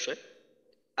 একটা বিষয়।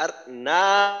 আর না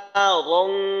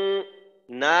রং,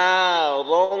 না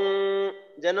রং,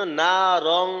 যেন না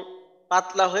রং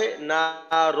পাতলা হয়ে না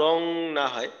রং না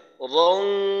হয়। রং,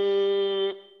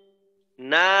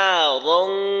 না রং,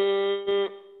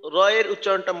 রয়ের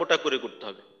উচ্চারণটা মোটা করে করতে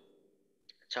হবে।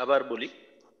 আচ্ছা, আবার বলি,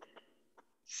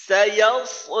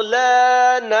 سيصلى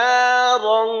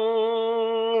نارا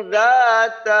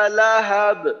ذات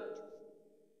لهب।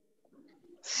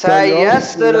 سيصلى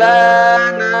سيصلى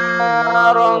نارا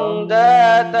نارا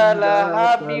ذات ذات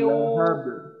لهب। لهب।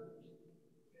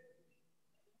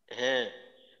 হ্যাঁ,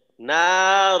 না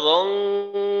রং,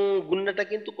 গুন্নাটা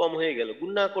কিন্তু কম হয়ে গেল,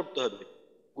 গুন্না করতে হবে।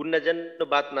 গুন্না যেন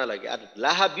বাদ না লাগে। আর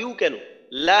লাহাবিউ কেন?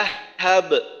 লাহাব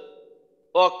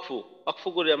ওয়াকফ, ওয়াকফ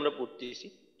করে আমরা পড়তেছি,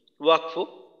 ওয়াকফ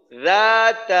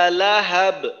যাতা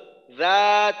লাহাব,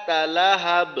 যাতা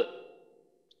লাহাব।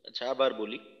 আচ্ছা আবার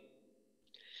বলি,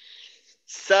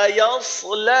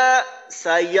 সায়াসলা,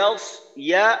 সায়াস,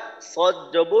 ইয়া সদ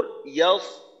জবর ইয়াস,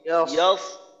 ইয়াস ইয়াস।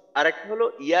 আরেকটা হলো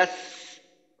ইয়াস,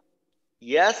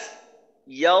 ইয়াস,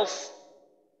 ইয়াস,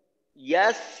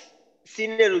 ইয়াস।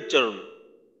 সিনের উচ্চারণ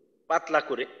পাতলা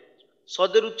করে,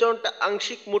 সদের উচ্চারণটা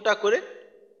আংশিক মোটা করে,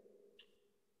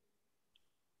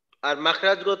 আর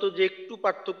মাখরাজগত যে একটু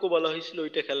পার্থক্য বলা হয়েছিল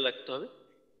ওইটা খেয়াল রাখতে হবে।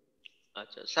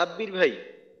 আচ্ছা সাব্বির ভাই,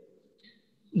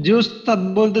 জি উস্তাদ,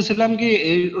 বলতেছিলাম কি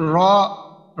এই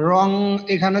রং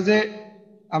এখানে যে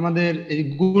আমাদের এই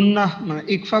গুন্না মানে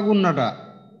ইকফা গুন্নাটা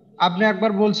আপনি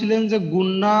একবার বলছিলেন যে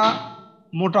গুন্না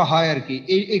মোটা হয় আর কি,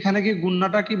 এখানে কি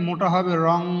গুন্নাটা কি মোটা হবে?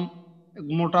 রং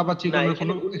মোটা বা না চিকনের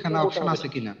এখানে কোনো গুন্না এখানে মোটা অপশন হবে আছে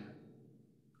না, কিনা?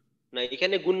 না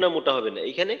এখানে গুন্না মোটা হবে না,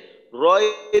 এখানে র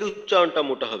এর উচ্চারণটা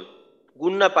মোটা হবে,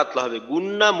 গুন্না পাতলা হবে।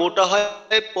 গুন্না মোটা হয়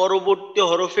পরবর্তী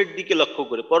হরফের দিকে লক্ষ্য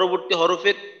করে, পরবর্তী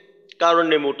হরফের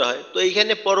কারণে মোটা হয়। তো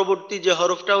এইখানে পরবর্তী যে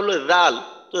হরফটা হলো রাল,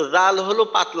 তো রাল হলো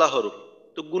পাতলা হরফ,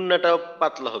 তো গুন্নাটাও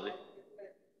পাতলা হবে।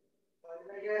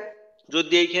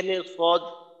 যদি এইখানে সদ,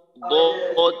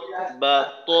 দদ বা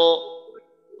ত,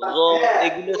 র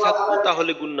এগুলো থাকতো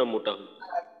তাহলে গুন্না মোটা হতো।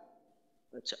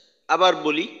 আচ্ছা আবার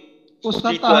বলি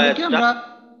ওস্তাদ তৃতীয় তাহলে কি আয়াতটা। আমরা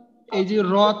এই যে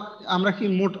আমরা কি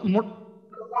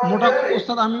মোটা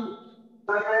ওস্তাদ আমি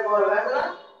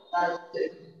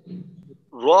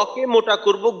রকে মোটা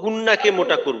করব, গুন্নাকে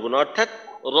মোটা করব না, অর্থাৎ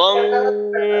রং,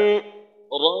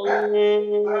 রং।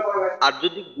 আর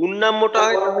যদি গুন্না মোটা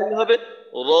হয় তাহলে হবে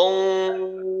রং,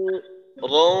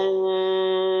 রং,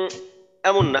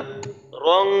 এমন না,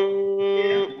 রং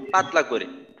পাতলা করে,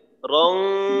 রং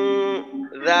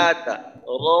রাতা,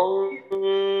 রং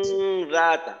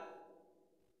রাতা।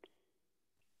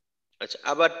 আচ্ছা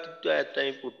আবার তৃতীয় আয়াতটা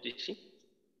আমি পড়তেছি,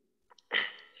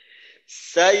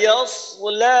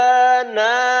 سيصلى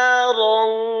نارا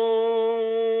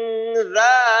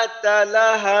ذات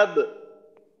لهب।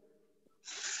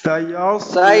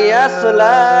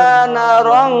 সায়াসলা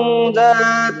নারং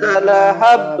যাতা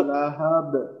লাহাব।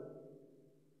 লাহাব।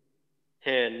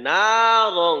 হ্যাঁ,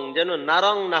 নারং যেন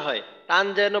নারং না হয়, টান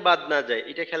যেন বাদ না যায়,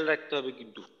 এটা খেয়াল রাখতে হবে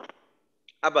কিন্তু।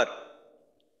 আবার,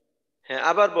 হ্যাঁ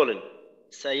আবার বলেন,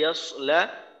 সায়াসলা,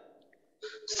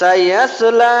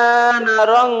 সায়াসলা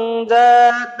নারং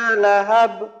যাতা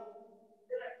লাহাব।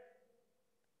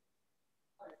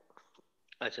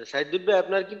 আচ্ছা সাইদুল ভাই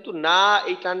আপনার কিন্তু না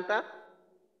এই টানটা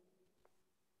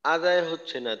আদায়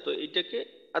হচ্ছে না, তো এটাকে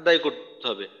আদায় করতে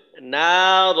হবে,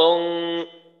 নারং।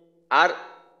 আর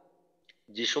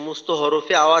যে সমস্ত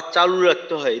হরফে আওয়াজ চালু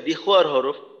রাখতে হয়, দিখওয়ার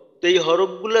হরফ, তো এই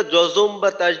হরফগুলা জজম বা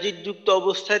তাসদীদ যুক্ত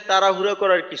অবস্থায় তাড়াহুড়া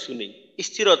করার কিছু নেই,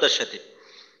 স্থিরতার সাথে।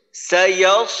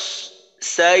 সায়াস,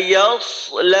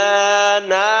 সায়াসলা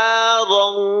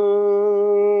নারং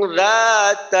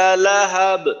যাতা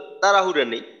লাহাব, তাড়াহুড়া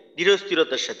নেই, ধীর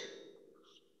স্থিরতার সাথে।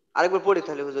 আরেকবার পড়ি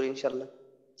তাহলে হুজুর ইনশাআল্লাহ। জি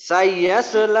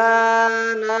সায়াসলা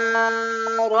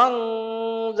নারং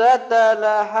যাতা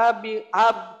লাহাব।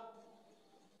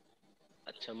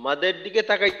 আচ্ছা, মাদের দিকে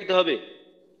তাকাইতে হবে,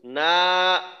 না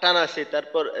টান আছে,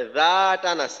 তারপর রা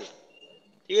টান আছে,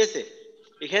 ঠিক আছে?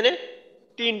 এখানে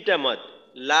তিনটা মাদ,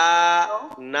 লা,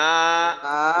 না,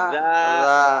 না রা।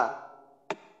 রা।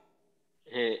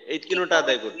 হ্যাঁ এই তিনটা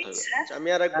আদায় করতে হবে। আচ্ছা আমি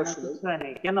আর একবার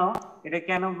শুনাই, কেন এটা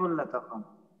কেন বললা তখন?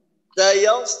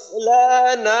 সায়াসলা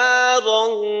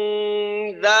নারং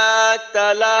যাতা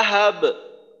লাহাব।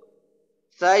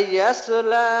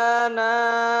 সায়াসলা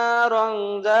নারং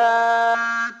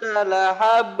যাতা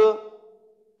লাহাব।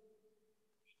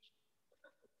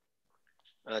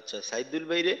 আচ্ছা সাইদুল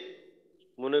ভাইরে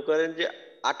মনে করেন যে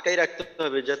আটকাই রাখতে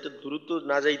হবে যাতে দ্রুত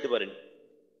না যাইতে পারেন,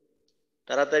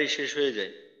 তাড়াতাড়ি শেষ হয়ে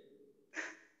যায়।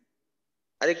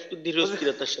 আরেকটু ধীর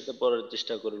স্থিরতার সাথে পড়ার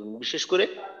চেষ্টা করবেন, বিশেষ করে,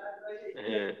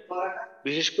 হ্যাঁ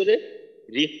বিশেষ করে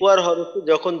রিফওয়ার হরফে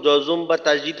যখন জজম বা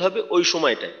তাসদীদ হবে ওই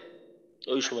সময়টায়,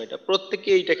 ওই সময়টা প্রত্যেকে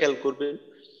এইটা খেয়াল করবেন,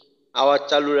 আওয়াজ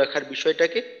চালু রাখার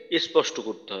বিষয়টাকে স্পষ্ট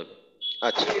করতে হবে।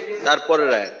 আচ্ছা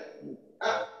তারপরের আয়াত,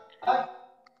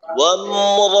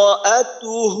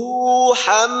 وامرأته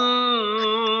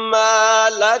حمالة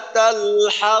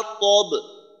الحطب।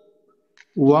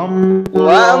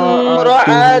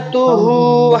 وامرأته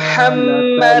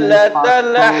حمالة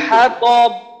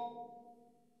الحطب।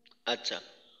 আচ্ছা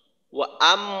ওয়া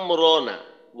আমরনা,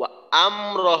 ওয়া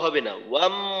আমর হবে না,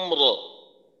 ওয়ামর,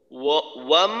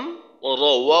 ওয়াম র,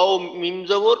 ওয়াও মিম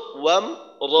জবর ওয়াম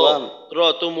র, ওয়াম। র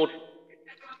তো মোট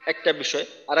একটা বিষয়।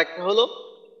 আর একটা হলো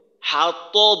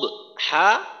হাতব, হা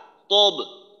তব,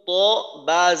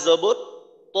 বা জবর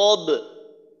তব,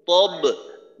 তব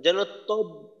যেন তব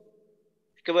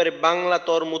একেবারে বাংলা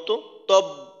তর মতো তব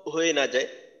হয়ে না যায়,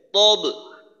 তব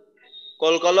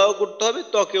কলকলাও করতে হবে,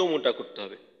 তকেও মোটা করতে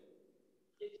হবে।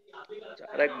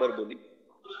 আর একবার বলি,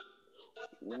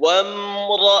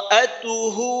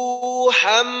 وامرأته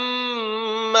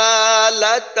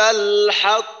حمالة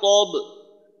الحطب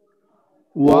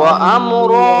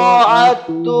وامرأته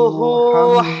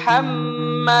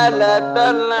حمالة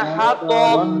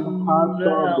الحطب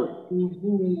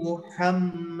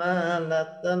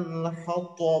حمالة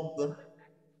الحطب।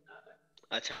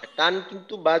 আচ্ছা, টান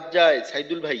কিন্তু বাদ যায়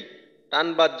সাইদুল ভাই, টান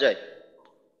বাদ যায়,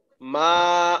 মা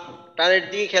টানের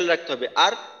দিকে খেয়াল রাখতে হবে।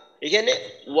 আর এখানে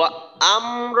ওয়া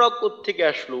আমরা কোত্থেকে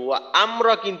আসলো, ওয়া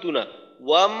আমরা কিন্তু না,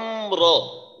 ওয়ামর,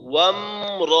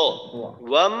 ওয়ামর,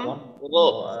 ওয়ামর।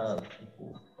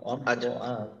 আচ্ছা,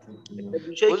 একটা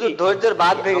বিষয় কি হুজুর ধৈর্যের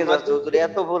বাঁধ ভেঙে যাচ্ছে আমাদের, হুজুর,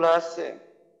 এত ভুল আসছে।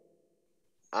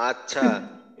 আচ্ছা,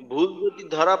 ভুল যদি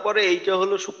ধরা পড়ে এইটা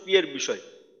হলো শুকরিয়ার বিষয়।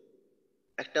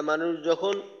 একটা মানুষ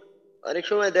যখন, অনেক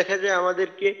সময় দেখা যায়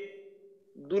আমাদেরকে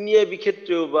দুনিয়াবি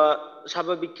ক্ষেত্রেও বা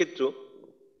স্বাভাবিক ক্ষেত্রেও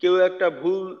কেউ একটা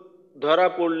ভুল ধরা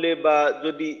পড়লে বা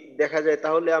যদি দেখা যায়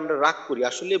তাহলে আমরা রাগ করি।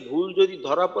 আসলে ভুল যদি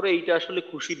ধরা পড়ে এইটা আসলে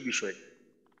খুশির বিষয়।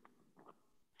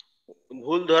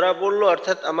 ভুল ধরা পড়লো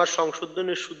অর্থাৎ আমার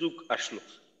সংশোধনের সুযোগ আসলো।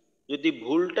 যদি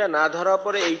ভুলটা না ধরা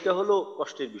পড়ে এইটা হলো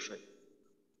কষ্টের বিষয়।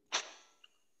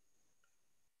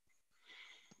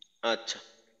 আচ্ছা,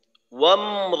 ওয়াম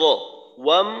র,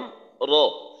 ওয়াম র।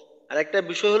 আর একটা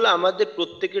বিষয় হলো আমাদের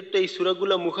প্রত্যেকের তো এই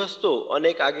সূরাগুলো মুখস্থ,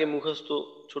 অনেক আগে মুখস্থ,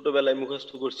 ছোটবেলায়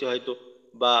মুখস্থ করছি হয়তো,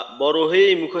 বা বড়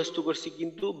হয়েই মুখস্থ করছি,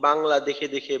 কিন্তু বাংলা দেখে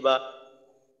দেখে বা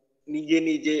নিজে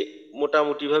নিজে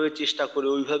মোটামুটি ভাবে চেষ্টা করে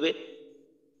ওইভাবে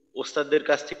ওস্তাদদের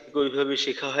কাছ থেকে ওইভাবে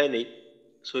শেখা হয় নাই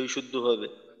সহি শুদ্ধ ভাবে।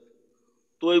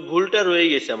 তো ওই ভুলটা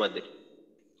রয়ে গেছে আমাদের।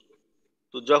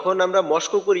 তো যখন আমরা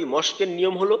মস্ক করি, মস্কের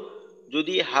নিয়ম হলো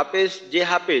যদি হাফেজ, যে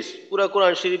হাফেজ পুরা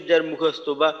কোরআন শরীফ যার মুখস্থ,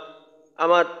 বা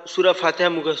আমার সূরা ফাতিহা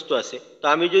মুখস্থ আছে, তো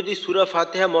আমি যদি সূরা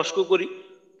ফাতিহা মস্ক করি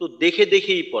তো দেখে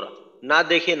দেখেই পড়া, না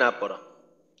দেখে না পড়া।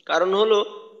 কারণ হলো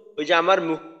ওই যে আমার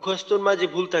মুখস্থর মাঝে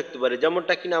ভুল থাকতে পারে,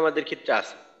 যেমনটা কিনা আমাদের ক্ষেত্রে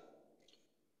আছে।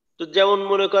 তো যেমন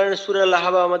মনে করেন সূরা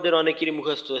লাহাবা আমাদের অনেকেরই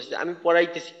মুখস্থ আছে, আমি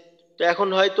পড়াইতেছি, তো এখন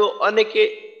হয়তো অনেকে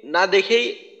না দেখেই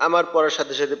আমার পড়ার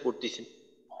সাথে সাথে পড়তেছেন।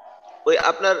 ওই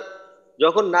আপনার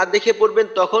যখন না দেখে পড়বেন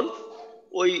তখন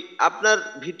ওই আপনার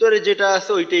ভিতরে যেটা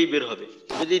আছে ওইটাই বের হবে।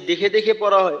 যদি দেখে দেখে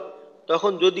পড়া হয়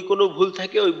তখন যদি কোনো ভুল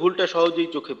থাকে ওই ভুলটা সহজেই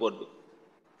চোখে পড়বে।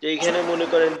 যে এখানে মনে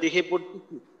করেন দেখে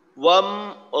পড়তেছি ওয়াম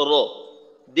র,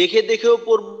 দেখে দেখেও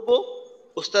পড়বো,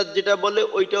 ওস্তাদ যেটা বলে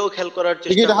ওইটাও খেয়াল করার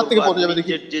চেষ্টা করবো, আর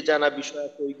নিজের যে জানা বিষয়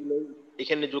আছে ওইগুলো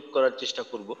এখানে যোগ করার চেষ্টা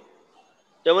করব।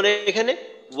 যেমন এখানে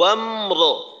ওয়াম র,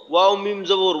 ওয়াও মিম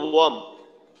জবর ওয়াম,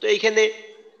 তো এখানে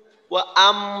ওয়া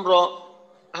আমর,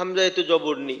 হামজায় তো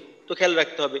জবর নেই, তো খেয়াল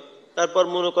রাখতে হবে। তারপর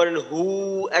মনে করেন হু,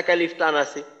 একালিফ টান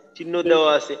আছে, চিহ্ন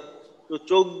দেওয়া আছে, তো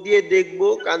চোখ দিয়ে দেখবো,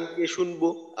 কান দিয়ে শুনবো,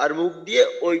 আর মুখ দিয়ে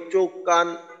ওই চোখ কান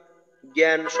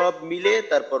জ্ঞান সব মিলে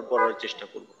তারপর পড়ার চেষ্টা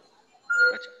করব।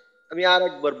 আচ্ছা, আমি আর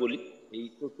একবার বলি এই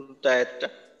চতুর্থ আয়াতটা।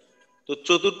 তো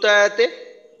চতুর্থ আয়াতে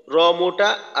র মোটা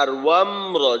আর ওয়াম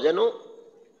র যেন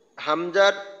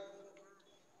হামজার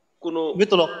কোনো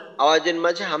আওয়াজের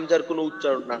মাঝে হামজার কোনো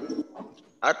উচ্চারণ না হয়।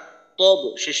 আর তব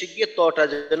শেষে গিয়ে তটা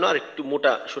যেন আর একটু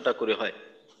মোটা সোটা করে হয়।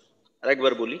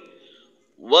 আরেকবার বলি,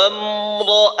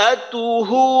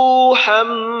 ওয়ামরাআতুহু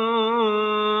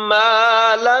হাম্মালাতাল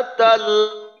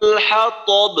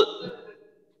হাতব,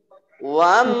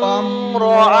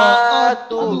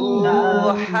 وامرأته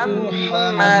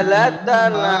حمالة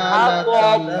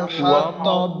الحطب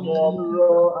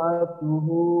وامرأته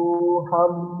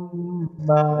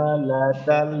حمالة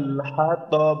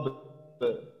الحطب।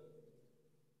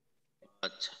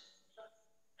 আচ্ছা,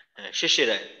 হ্যাঁ, শেষের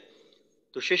আয়াত।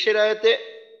 তো শেষের আয়াতে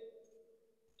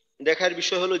দেখার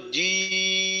বিষয় হলো জি,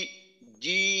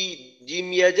 জি, জিম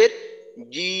ইয়াজের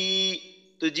জি,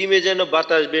 তো জিমে যেন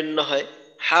বাতাস বের না হয়।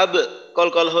 হাব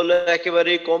কলকল হলো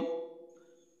একেবারেই কম,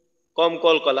 কম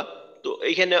কলকলা। তো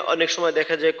এইখানে অনেক সময়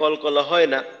দেখা যায় কলকলা হয়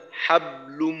না,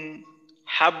 হাবলুম,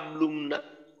 হাবলুম না,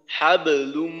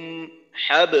 হাবলুম,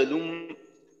 হাবলুম।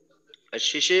 আর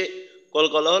শেষে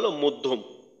কলকলা হলো মধ্যম,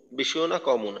 বেশিও না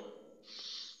কমও না।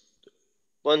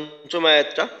 পঞ্চম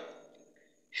আয়াতটা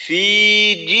ফি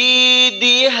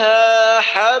জিদিহা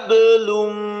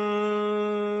হাবলুম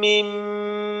মিন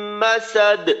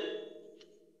মাসাদ,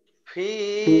 في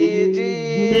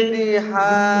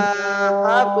جيدها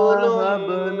حبل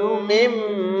من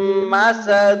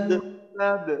مسد।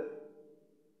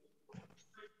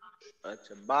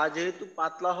 আচ্ছা, বা যেহেতু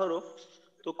পাতলা হরফ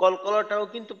তো কলকলাটাও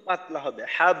কিন্তু পাতলা হবে,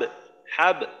 হাব,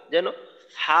 হাব যেন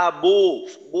হা বো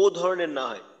বো ধরনের না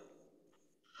হয়।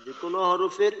 যে কোনো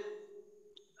হরফের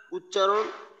উচ্চারণ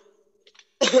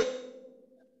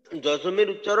জজমের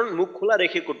উচ্চারণ মুখ খোলা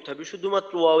রেখে করতে হবে,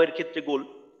 শুধুমাত্র ওয়াওয়ের ক্ষেত্রে গোল।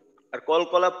 আর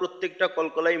কলকলা প্রত্যেকটা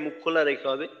কলকলাই মুখ খোলা রেখে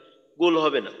হবে, গোল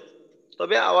হবে না,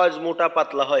 তবে আওয়াজ মোটা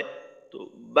পাতলা হয়। তো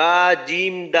বা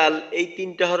জিম ডাল এই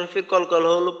তিনটা হরফের কলকলা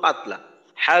হলো পাতলা।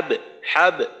 হ্যাব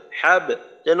হ্যাব হ্যাব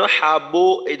যেন হাবো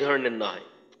এই ধরনের না হয়।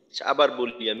 আচ্ছা, আবার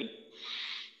বলি আমি।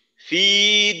 ফি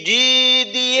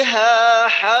জিদিহা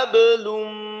হাবলুম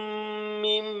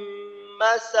মিন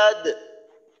মাসাদ।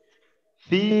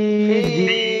 في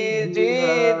في جيدها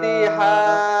جيدها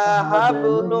حبل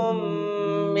حبل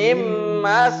من من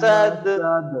مسد।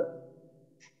 مسد।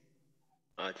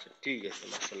 আচ্ছা ঠিক আছে,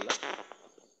 মাশাআল্লাহ।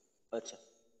 আচ্ছা,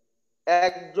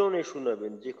 একজনে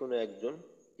শোনাবেন, যে কোনো একজন।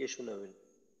 কে শোনাবেন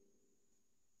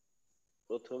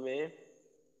প্রথমে?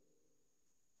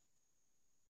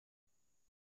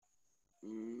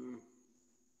 উম,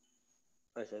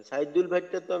 আচ্ছা, সাইদুল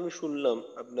ভাইটা তো আমি শুনলাম,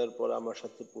 আপনার পর আমার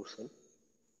সাথে পড়ছেন।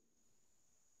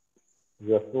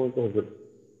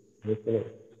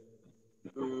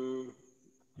 উম,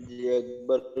 জি,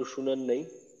 একবার শুনেন নাই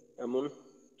এমন।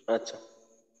 আচ্ছা,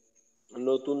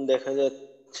 নতুন দেখা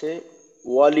যাচ্ছে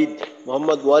ওয়ালিদ,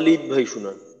 মোহাম্মদ ওয়ালিদ ভাই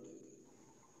শুনান।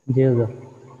 জি হুজুর।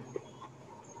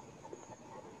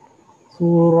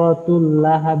 সূরাতুল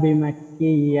লাহাব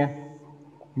মাক্কিয়্যাহ।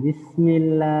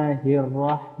 বিসমিল্লাহির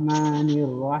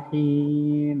রহমানির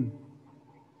রহিম।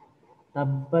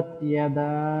 তাব্বাত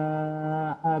ইয়াদা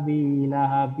আবি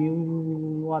লাহাবিন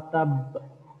ওয়া তাব।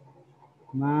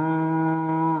 মা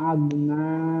আগনা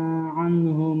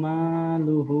আনহু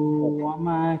মালুহু ওয়া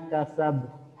মা কাসাব।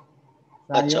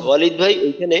 আচ্ছা ওয়ালিদ ভাই,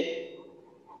 এইখানে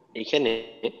এইখানে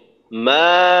মা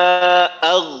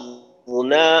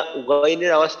আগনা,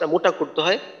 গয়নের আওয়াজটা মোটা করতে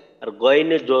হয়, আর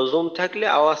গয়নের জজম থাকলে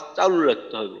আওয়াজ চালু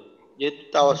রাখতে হবে। যেহেতু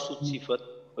তাওয়াসসুত সিফত,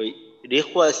 ওই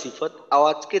রেখওয়া সিফত,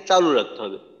 আওয়াজকে চালু রাখতে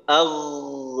হবে।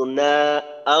 আগনা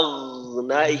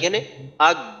আগনা, এখানে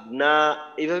আগনা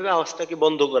এইভাবে আওয়াজটাকে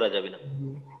বন্ধ করা যাবে না।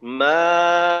 মা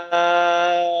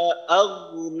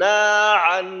আগনা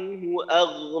আনহু,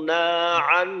 আগনা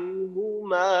আনহু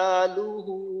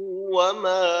মালুহু ওয়া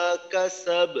মা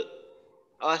কাসাব,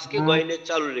 আজকে গয়নে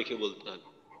চালু রেখে বলতে হবে।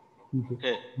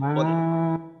 হ্যাঁ মা বলেন।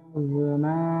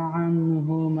 আগনা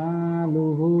আনহু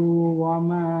মালুহু ওয়া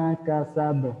মা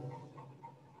কাসাব।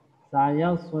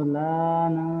 সায়াসলা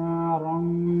নারান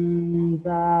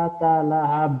যাতা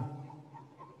লাহাব।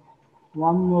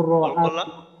 কলকলা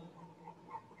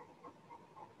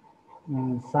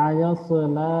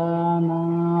সায়াসলা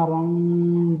নারান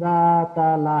যাতা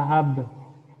লাহাব।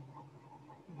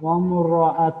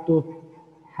 ওয়ামরাআতুহ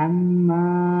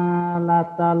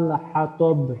হাম্মালাতাল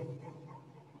হাতব।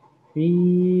 ফি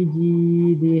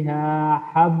জিদিহা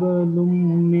হাবলুম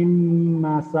মিন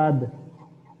মাসাদ।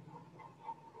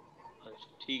 আচ্ছা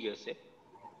ঠিক আছে,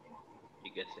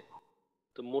 ঠিক আছে।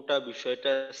 তো মোটা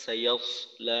বিষয়টা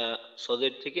সাইয়াসলা,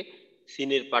 সদের থেকে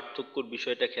সিনের পার্থক্যর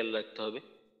বিষয়টা খেয়াল রাখতে হবে। জি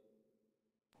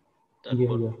তারপর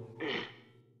হুজুর।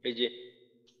 এই যে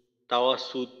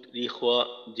তাওয়াসুত রিখওয়া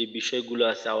যে বিষয়গুলো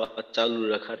আছে আওয়াজ চালু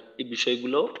রাখার, এই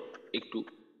বিষয়গুলো একটু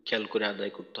খেয়াল করে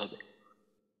আদায় করতে হবে।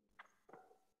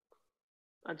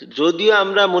 আচ্ছা, যদিও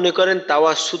আমরা মনে করেন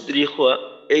তাওয়াসুত রিখওয়া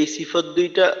এই সিফত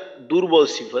দুইটা দুর্বল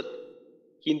সিফত,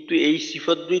 কিন্তু এই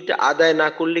সিফত দুইটা আদায় না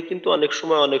করলে কিন্তু অনেক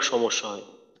সময় অনেক সমস্যা হয়।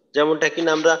 যেমনটা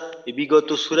কিনা আমরা বিগত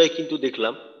সূরায় কিন্তু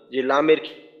দেখলাম যে লামের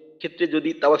ক্ষেত্রে যদি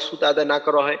তাওয়াসসুত আদায় না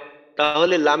করা হয়,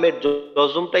 তাহলে লামের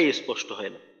জজমটাই স্পষ্ট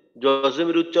হয় না।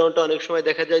 জজমের উচ্চারণটা অনেক সময়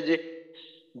দেখা যায় যে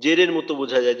জেরের মতো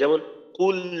বোঝা যায়, যেমন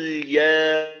কুল ইয়া,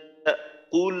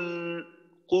 কুল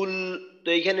কুল। তো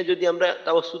এইখানে যদি আমরা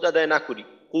তাওয়াসসুত আদায় না করি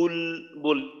কুল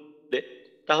বললে,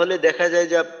 তাহলে দেখা যায়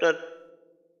যে আপনার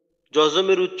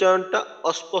জজমের উচ্চারণটা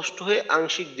অস্পষ্ট হয়ে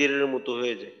আংশিক জেরের মতো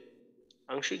হয়ে যায়।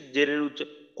 আংশিক জেরের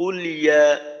উচ্চারণ কুলিয়া,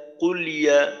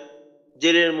 কুলিয়া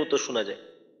জেরের মতো শোনা যায়।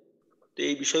 তো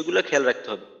এই বিষয়গুলো খেয়াল রাখতে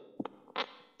হবে।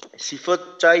 সিফত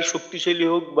চাই শক্তিশালী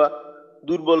হোক বা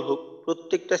দুর্বল হোক,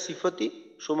 প্রত্যেকটা সিফতই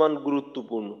সমান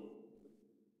গুরুত্বপূর্ণ।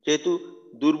 যেহেতু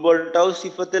দুর্বলটাও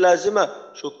সিফতে লাজেমা,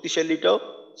 শক্তিশালীটাও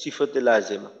সিফতে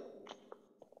লাজেমা।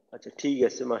 আচ্ছা ঠিক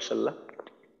আছে, মাশাআল্লাহ।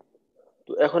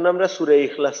 তো এখন আমরা সূরা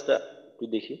ইখলাসটা একটু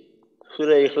দেখি।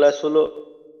 সূরা ইখলাস হলো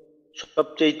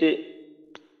সবচাইতে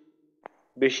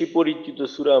বেশি পরিচিত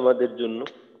সূরা আমাদের জন্য,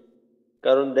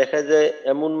 কারণ দেখা যায়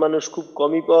এমন মানুষ খুব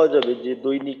কমই পাওয়া যাবে যে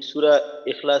দৈনিক সূরা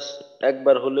ইখলাস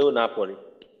একবার হলেও না পড়ে।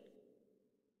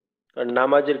 কারণ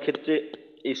নামাজের ক্ষেত্রে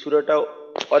এই সূরাটাও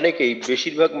অনেকেই,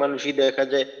 বেশিরভাগ মানুষই দেখা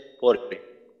যায় পড়ে।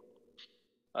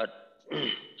 আর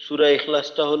সূরা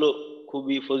ইখলাসটা হলো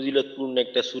খুবই ফজিলতপূর্ণ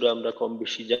একটা সূরা, আমরা কম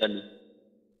বেশি জানি।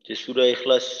 যে সূরা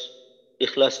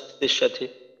ইখলাসের সাথে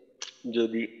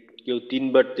যদি কেউ 3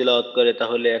 বার তেলাওয়াত করে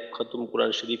তাহলে এক খতম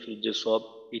কোরআন শরীফের যে সওয়াব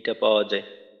এটা পাওয়া যায়।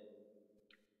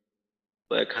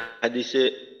 এক হাদিসে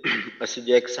আছে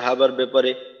যে এক সাহাবার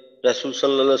ব্যাপারে রাসূল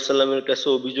সাল্লাল্লাহু আলাইহি সাল্লামের কাছে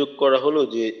অভিযোগ করা হলো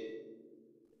যে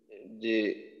যে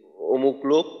অমুক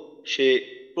লোক সে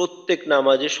প্রত্যেক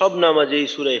নামাজে সব নামাজেই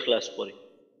সূরা ইখলাস পড়ে,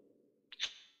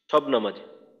 সব নামাজে।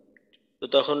 তো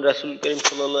তখন রাসূল করিম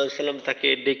সাল্লাল্লাহু আলাইহি সাল্লাম তাকে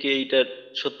ডেকে এইটার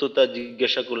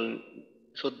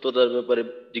সত্যতার ব্যাপারে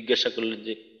জিজ্ঞাসা করলেন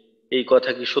যে এই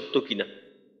কথা কি সত্য কিনা।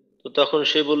 তো তখন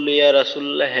সে বলল, ইয়া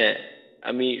রাসূলুল্লাহ, হ্যাঁ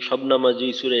আমি সব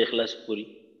নামাজেই সূরা ইখলাস পড়ি।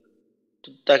 তো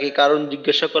তাকে কারণ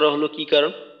জিজ্ঞাসা করা হলো, কি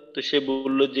কারণ? তো সে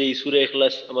বলল যে এই সূরা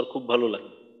ইখলাস আমার খুব ভালো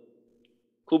লাগে,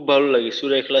 খুব ভালো লাগে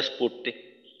সূরা ইখলাস পড়তে।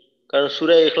 কারণ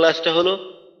সূরা ইখলাসটা হলো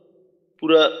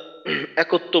পুরা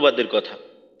একত্ববাদের কথা,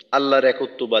 আল্লাহর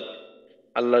একত্ববাদ,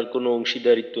 আল্লাহর কোনো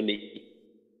অংশীদারিত্ব নেই।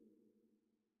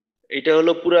 এটা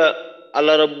হলো পুরা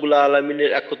আল্লাহ রাব্বুল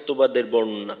আলামিনের একত্ববাদের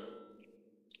বর্ণনা।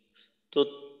 তো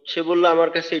সে বলল আমার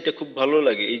কাছে এটা খুব ভালো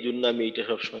লাগে, এই জন্য আমি এটা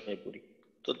সবসময় পড়ি।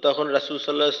 তো তখন রাসূল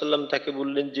সাল্লাল্লাহু আলাইহি সাল্লাম তাকে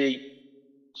বললেন যে এই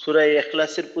সূরা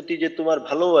ইখলাসের প্রতি যে তোমার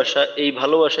ভালোবাসা, এই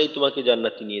ভালোবাসাই তোমাকে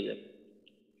জান্নাতে নিয়ে যাবে।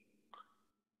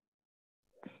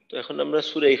 তো এখন আমরা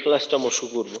সূরা ইখলাসটা মশক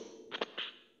করব।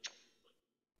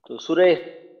 তো সূরা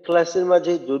ইখলাসের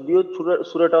মাঝে যদিও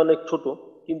সূরাটা অনেক ছোট,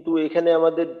 কিন্তু এখানে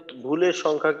আমাদের ভুলের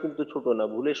সংখ্যা কিন্তু ছোট না,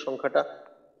 ভুলের সংখ্যাটা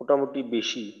মোটামুটি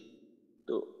বেশি।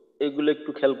 তো এগুলো একটু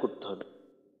খেয়াল করতে হবে।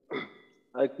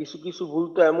 আর কিছু কিছু ভুল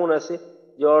তো এমন আছে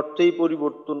যে অর্থেই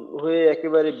পরিবর্তন হয়ে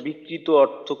একেবারে বিকৃত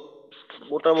অর্থ,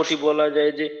 মোটামুটি বলা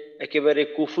যায় যে একেবারে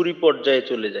কুফরি পর্যায়ে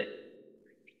চলে যায়।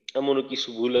 এমনও কিছু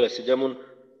ভুল আছে, যেমন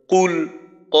কুল,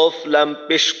 কফ লাম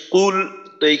পেশ কুল।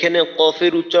 তো এখানে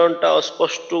কফের উচ্চারণটা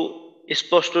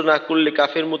স্পষ্ট না করলে,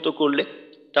 কাফের মতো করলে,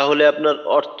 তাহলে আপনার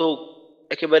অর্থ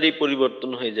একেবারেই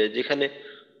পরিবর্তন হয়ে যায়। যেখানে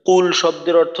কুল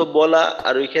শব্দের অর্থ বলা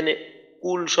আর ওইখানে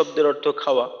কুল শব্দের অর্থ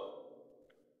খাওয়া।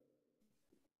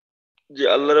 যে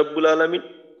আল্লাহ রাব্বুল আলামিন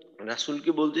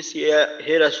রাসূলকে বলতেছি,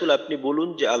 হে রাসূল আপনি বলুন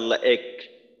যে আল্লাহ এক,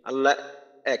 আল্লাহ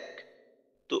এক।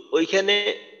 তো ওইখানে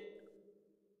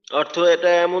অর্থ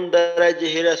এটা এমন দাঁড়ায় যে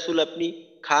হে রাসূল আপনি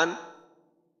খান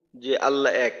যে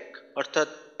আল্লাহ এক, অর্থাৎ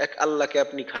এক আল্লাহকে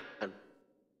আপনি খান,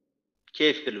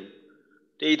 খেয়ে ফেলুন।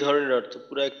 তো এই ধরনের অর্থ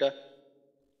পুরো একটা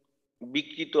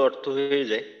বিকৃত অর্থ হয়ে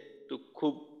যায়। তো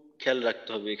খুব খেয়াল রাখতে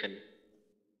হবে এখানে।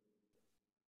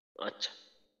 আচ্ছা,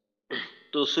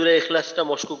 তো সূরা ইখলাসটা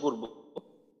মশক করব,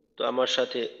 তো আমার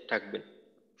সাথে থাকবেন।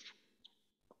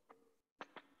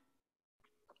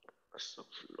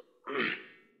 আস্তাগফিরুল্লাহ।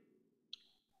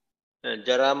 হ্যাঁ,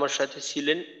 যারা আমার সাথে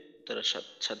ছিলেন তারা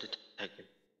সাথে থাকেন।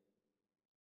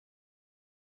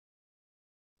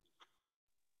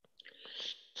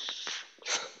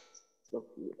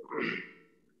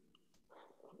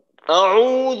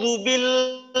 أعوذ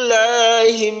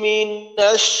بالله من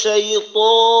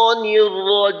الشيطان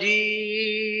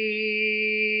الرجيم.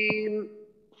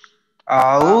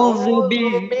 أعوذ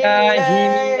بالله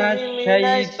من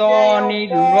الشيطان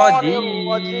الرجيم.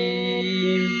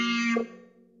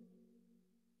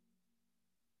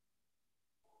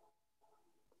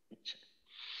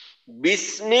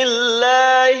 بسم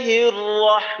الله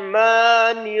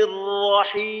الرحمن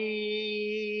الرحيم.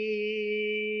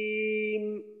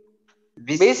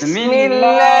 بسم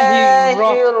الله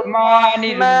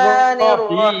الرحمن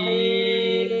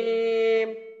الرحيم.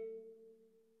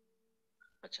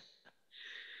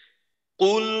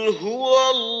 قل هو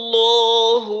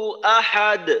الله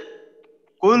أحد.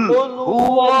 قل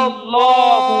هو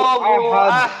الله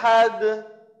أحد.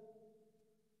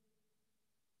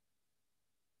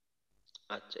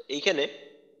 আচ্ছা, এইখানে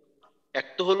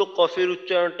একটা হলো কফের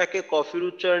উচ্চারণটাকে কফের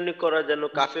উচ্চারণে করা যেন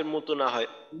কাফের মতো না হয়।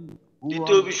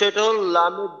 দ্বিতীয় বিষয়টা হলো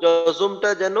লামের জজমটা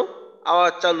যেন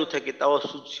আওয়াজ চালু থাকে,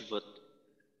 তাওয়াসসুত সিফাত।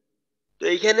 তো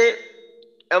এইখানে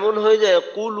এমন হয়ে যায়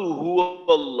কুলু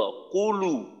হুয়াল্লাহ,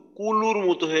 কুলু, কুলুর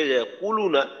মতো হয়ে যায়, কুলু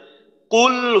না,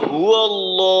 কুল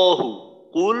হুয়াল্লাহু,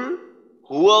 কুল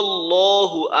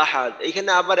হুয়াল্লাহু আহাদ। এখানে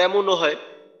আবার এমনও হয়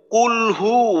কুল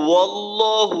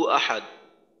হুয়াল্লাহু আহাদ।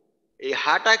 এই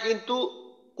হাটা কিন্তু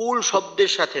কুল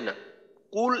শব্দের সাথে না,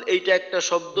 কুল এইটা একটা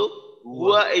শব্দ,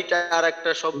 হুয়া এইটা আর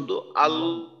একটা শব্দ,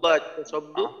 আল্লাহ একটা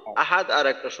শব্দ, আহাদ আর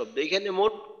একটা শব্দ। এখানে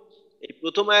মোট এই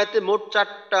প্রথম আয়াতে মোট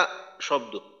 4টা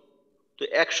শব্দ। তো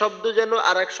এক শব্দ যেন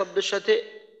আর এক শব্দের সাথে,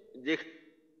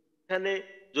 যেখানে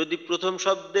যদি প্রথম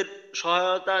শব্দের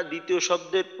সহায়তা দ্বিতীয়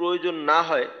শব্দের প্রয়োজন না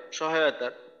হয়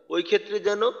সহায়তার, ওই ক্ষেত্রে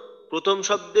যেন প্রথম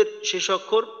শব্দের শেষ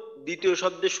অক্ষর দ্বিতীয়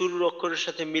শব্দের শুরুর অক্ষরের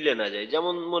সাথে মিলে না যায়।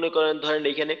 যেমন মনে করেন, ধরেন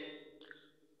এখানে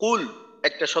কুল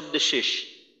একটা শব্দের শেষ,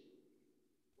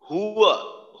 হুয়া,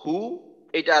 হু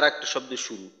এটা আর একটা শব্দের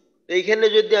শুরু। এইখানে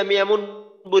যদি আমি এমন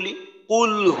বলি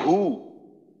কুল হু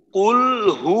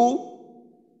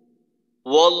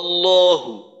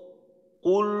ওয়াল্লাহু,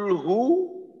 কুল হু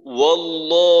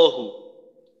ওয়াল্লাহু,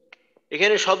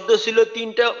 এখানে শব্দ ছিল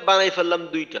তিনটা, বানাই ফেললাম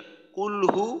দুইটা, কুল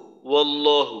হু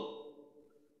ওয়াল্লাহু।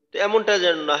 তো এমনটা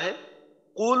যেন না হয়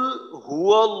কুল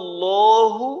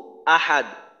হুয়াল্লাহু আহাদ,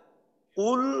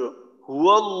 কুল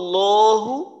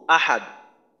হুয়াল্লাহু আহাদ।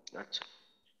 আচ্ছা,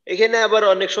 এখানে আবার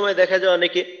অনেক সময় দেখা যায়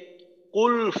অনেকে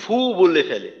কুল ফু বলে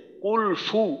ফেলে, কুল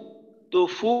ফু। তো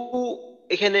ফু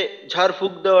এখানে ঝাড়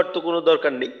ফুক দেওয়ার তো কোনো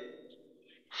দরকার নেই,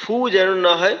 ফু যেন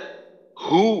না হয়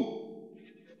হু,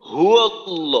 হু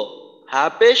আল্লাহ,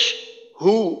 হাপেশ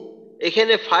হু,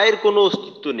 এখানে ফায়ের কোনো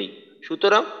অস্তিত্ব নেই,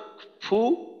 সুতরাং ফু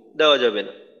দেওয়া যাবে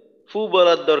না, ফু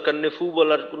বলার দরকার নেই, ফু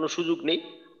বলার কোনো সুযোগ নেই।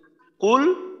 কুল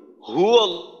হু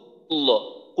আল্লাহ,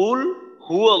 কুল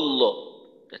হু আল্লাহ।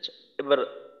 আচ্ছা, এবার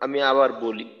আমি আবার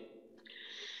বলি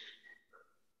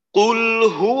কুল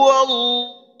হু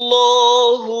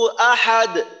আল্লাহু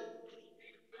আহাদ,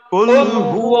 কুল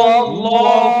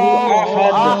হুয়াল্লাহু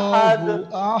আহাদ।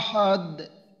 আহাদ।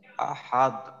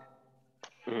 আহাদ।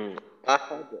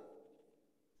 আহাদ।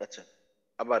 আচ্ছা,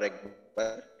 আবার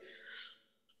একবার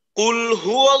কুল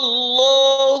হু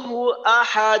আল্লাহু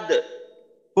আহাদ,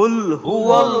 কুল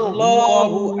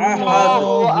হুয়াল্লাহু আহাদ।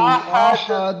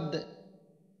 আহাদ।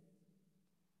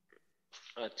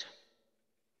 আচ্ছা,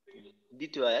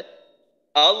 দ্বিতীয় আয়াত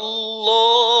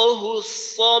আল্লাহুস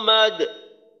সামাদ,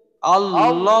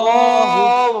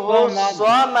 আল্লাহুস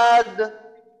সামাদ।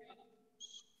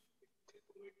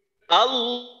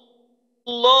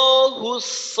 আল্লাহুস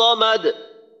সামাদ,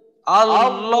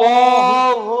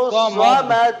 আল্লাহুস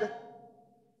সামাদ।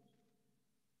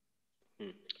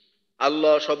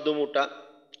 আল্লাহ শব্দ মোটা,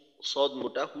 সদ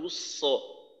মোটা, হুস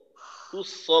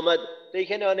সামাদ। তো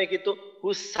এখানে অনেকে তো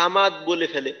হুস সামাদ বলে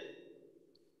ফেলে,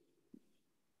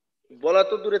 বলা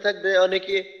তো দূরে থাকবে,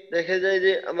 অনেকে দেখা যায়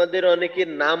যে আমাদের অনেকে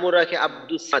নামও রাখে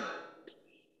আব্দুস সামাদ,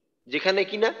 যেখানে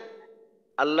কিনা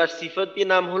আল্লাহর সিফাতি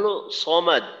নাম হলো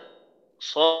সমাদ,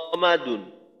 সমাদুন,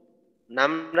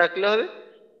 নাম রাখলে হবে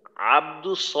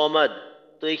আব্দুস সমাদ,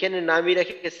 তো এখানে নামই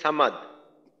রাখে সামাদ।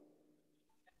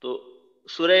 তো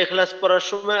সূরা ইখলাস পড়ার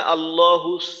সময়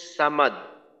আল্লাহু সামাদ,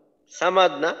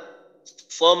 সামাদ না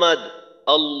সমাদ,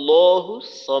 আল্লাহু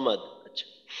সমাদ। আচ্ছা,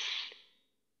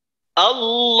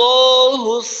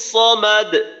 আল্লাহু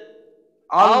সমাদ,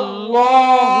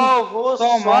 আল্লাহুস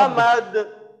সামাদ।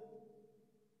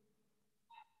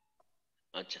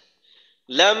 আচ্ছা,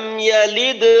 লাম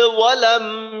ইয়ালিদ ওয়া লাম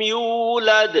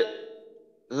ইউলাদ,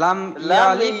 লাম লাম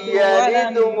ইয়ালিদ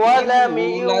ইয়ালিদ ওয়া লাম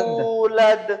ইউলাদ।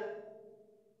 ইউলাদ।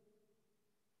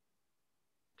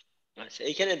 আচ্ছা,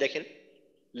 এইখানে দেখেন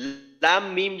লাম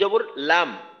মিম জবর লাম,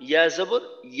 ইয়া জবর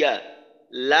ইয়া,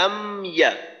 লাম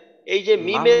ইয়া, এই যে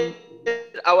মিমের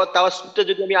আওয়াজ তাওয়াসসুদটা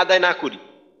যদি আমি আদায় না করি,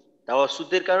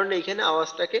 তাওয়াসসুদের কারণে এখানে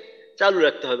আওয়াজটাকে চালু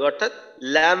রাখতে হবে, অর্থাৎ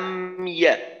লাম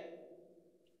ইয়া।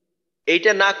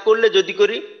 এইটা না করলে যদি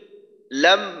করি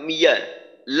লাম ইয়া,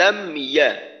 লাম ইয়া,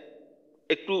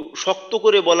 একটু শক্ত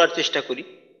করে বলার চেষ্টা করি,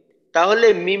 তাহলে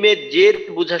মিমের জের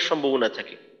বোঝার সম্ভাবনা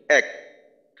থাকে এক।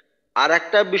 আর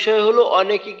একটা বিষয় হলো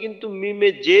অনেকে কিন্তু মিমে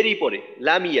জেরই পড়ে,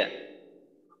 লামিয়া,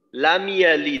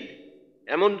 লামিয়া লিদ,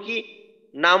 এমনকি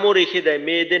নামও রেখে দেয়,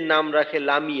 মেয়েদের নাম রাখে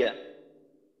লামিয়া,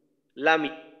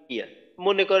 লামিয়া,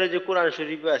 মনে করে যে কোরআন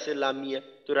শরীফে আছে লামিয়া,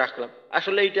 তো রাখলাম,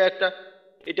 আসলে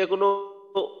এটা কোনো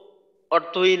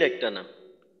অর্থহীন একটা নাম।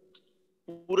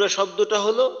 পুরো শব্দটা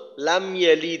হলো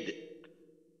লামিয়া লিদ।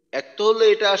 এক তো হলো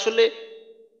এটা আসলে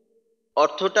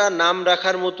অর্থটা নাম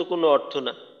রাখার মতো কোনো অর্থ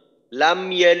না, লাম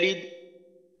ইয়ালিদ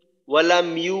ওয়ালাম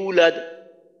ইউলাদ,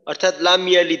 অর্থাৎ লাম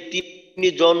ইয়ালিদ, তিনি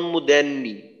জন্ম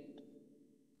দেননি।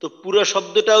 তো পুরো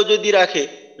শব্দটাও যদি রাখে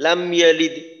লাম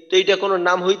ইয়ালিদ, তো এটা কোনো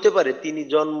নাম হইতে পারে? তিনি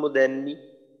জন্ম দেননি,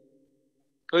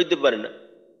 হইতে পারে না।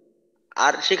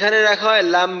 আর সেখানে রাখা হয়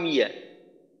লাম ইয়া,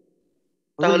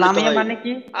 তাহলে তো লামিয়া হয় মানে না।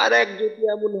 কি? আর এক যদি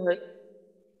এমন হয়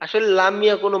আসলে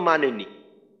লামিয়া কোনো মানে নেই,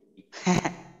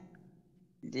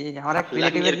 জি, আমার এক লামিয়ার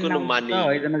রিলেটিভের কোনো নাম তো, মানেই এই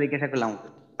নেই। জন্য জিজ্ঞাসা করলাম।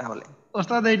 তাহলে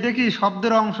ওস্তাদ এইটা কি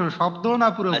শব্দের অংশ, শব্দ না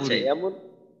আচ্ছা, পুরোপুরি? এমন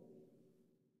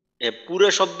পুরো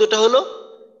শব্দটা হলো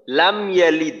লাম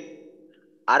ইয়ালিদ।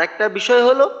 আর একটা বিষয়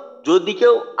হলো যদি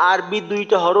কেউ আরবি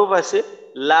দুইটা হরফ আছে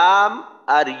লাম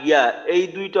আর ইয়া, এই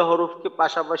দুইটা হরফকে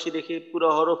পাশাপাশি রেখে পুরো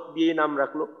হরফ দিয়ে নাম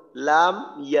রাখলো লাম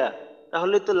ইয়া,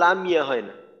 তাহলে তো লাম ইয়া হয়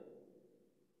না,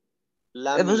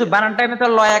 লাম বুঝছো, ইয়া। বানান টাইমে তো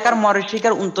লয় আকার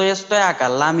মরিচিকার উন্তয়স্তয়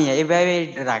আকার লামিয়া এইভাবে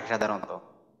রাখ সাধারণত।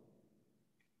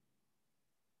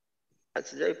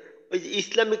 আচ্ছা, যাই হোক, ওই যে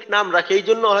ইসলামিক নাম রাখে এই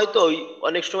জন্য হয়তো ওই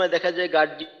অনেক সময় দেখা যায়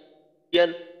গার্জিয়ান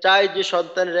চায় যে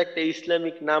সন্তানের একটা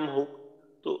ইসলামিক নাম হোক,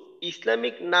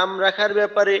 ইসলামিক নাম রাখার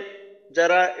ব্যাপারে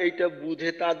যারা এইটা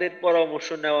বুঝে তাদের পরামর্শ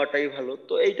নেওয়াটাই ভালো।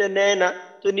 তো এইটা নেয় না,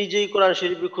 তো নিজেই কোরআন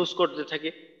শরীফে খোঁজ করতে থাকে,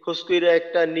 খোঁজ করে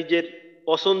একটা নিজের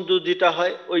পছন্দ যেটা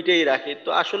হয় ওইটাই রাখে। তো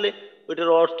আসলে ওইটার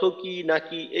অর্থ কি না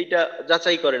কি এইটা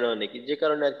যাচাই করে না অনেকে, যে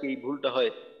কারণে আর কি এই ভুলটা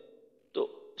হয়। তো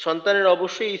সন্তানের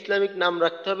অবশ্যই ইসলামিক নাম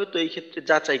রাখতে হবে, তো এই ক্ষেত্রে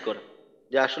যাচাই করা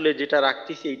যে আসলে যেটা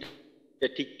রাখতেছি এইটা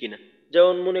ঠিক কিনা।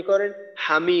 যেমন মনে করেন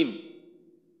হামিম,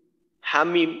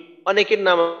 হামিম অনেকের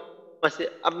নাম আছে,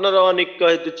 আপনারা অনেককে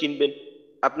হয়তো চিনবেন,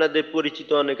 আপনাদের পরিচিত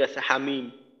অনেক আছে হামিম।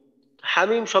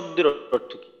 হামিম শব্দের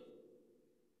অর্থ কি?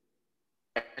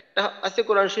 একটা আছে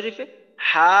কোরআন শরীফে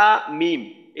হা মিম,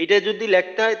 এটা যদি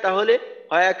লিখতে হয় তাহলে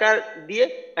হয়াকার দিয়ে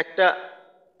একটা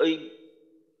ওই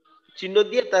চিহ্ন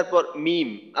দিয়ে তারপর মিম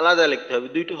আলাদা লিখতে হবে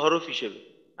দুইটি হরফ হিসেবে।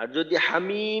 আর যদি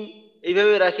হামিম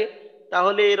এইভাবে রাখে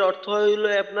তাহলে এর অর্থ হইলো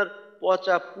আপনার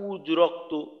পচা, পুজ,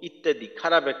 রক্ত ইত্যাদি,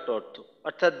 খারাপ একটা অর্থ।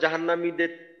 অর্থাৎ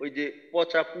জাহান্নামীদের ওই যে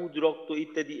পচা, পুজ, রক্ত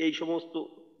ইত্যাদি এই সমস্ত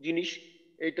জিনিস,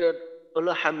 এটা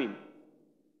হলো হামিম,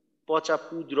 পচা,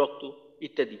 পুজ, রক্ত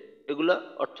ইত্যাদি, এগুলা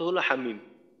অর্থ হলো হামিম।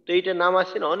 তো এইটা নাম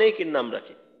আছে না, অনেকের নাম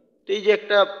রাখে। তো এই যে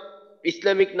একটা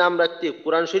ইসলামিক নাম রাখতে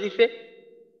কোরআন শরীফে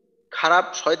খারাপ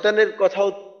শয়তানের কথাও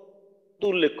তো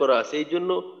উল্লেখ করা আছে, এই জন্য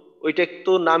ওইটা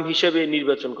তো নাম হিসেবে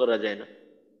নির্বাচন করা যায় না।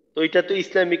 তো এটা তো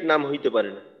ইসলামিক নাম হইতে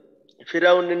পারে না।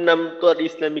 ফেরাউনের নাম তো আর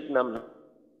ইসলামিক নাম না,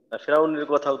 আর ফেরাউনের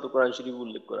কথাও তো কোরআন শরীফ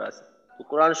উল্লেখ করা আছে। তো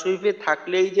কোরআন শরীফে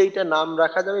থাকলেই যে এটা নাম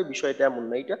রাখা যাবে বিষয়টা এমন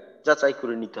না, এটা যাচাই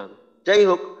করে নিতে হবে। যাই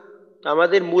হোক, তো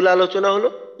আমাদের মূল আলোচনা হলো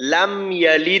লাম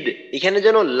ইয়ালিদ, এখানে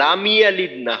যেন লাম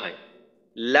ইয়ালিদ না হয়,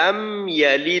 লাম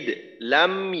ইয়ালিদ,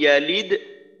 লাম ইয়ালিদ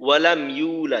ওয়ালাম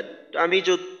ইউলাদ। তো আমি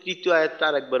যে তৃতীয় আয়াতটা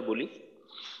আরেকবার বলি,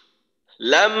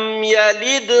 লাম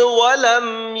ইয়ালিদ ওয়ালাম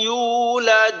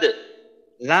ইউলাদ,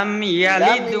 লাম লাম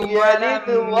ইয়ালিদ ইয়ালিদ ওয়ালাম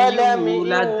ওয়ালাম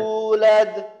ইউলাদ।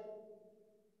 ইউলাদ।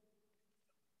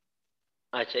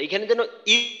 আচ্ছা, এখানে যেন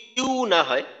ইউ না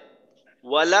হয়,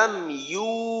 ওয়ালাম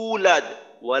ইউলাদ,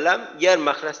 ওয়ালাম ইয়ার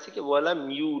মাখরাজ থেকে ওয়ালাম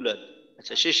ইউলাদ।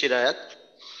 আচ্ছা, শেষের আয়াত,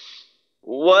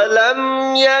 ওয়ালাম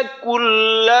ইয়াকুল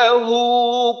লাহু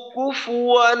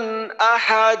কুফুয়ান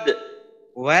আহাদ,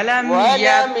 ওয়ালাম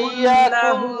ওয়ালাম ইয়াকুল ইয়াকুল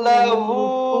লাহু লাহু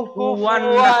কুফুয়ান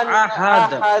কুফুয়ান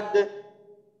আহাদ। আহাদ।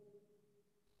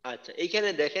 আচ্ছা, এইখানে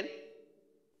দেখেন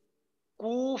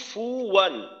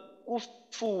কুফুয়ান,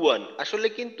 কুফুয়ান আসলে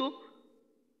কিন্তু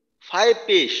ফায়ে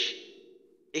পেশ।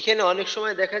 এখানে অনেক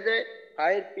সময় দেখা যায়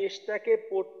ফায়ের পেশটাকে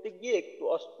পড়তে গিয়ে একটু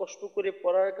অস্পষ্ট করে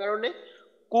পড়ার কারণে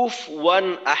কুফ ওয়ান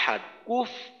আহাদ,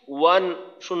 কুফ ওয়ান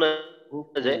শোনা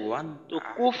যায়। কুফুয়ান তো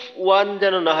আহাদ। কুফ ওয়ান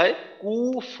যেন না হয়,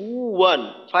 কুফু ওয়ান,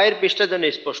 ফায়ের পেশটা যেন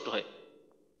স্পষ্ট হয়।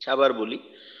 আচ্ছা, আবার বলি,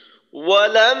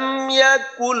 ওয়ালাম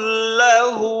ইয়াকুল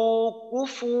লাহু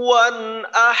কুফুয়ান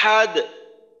আহাদ,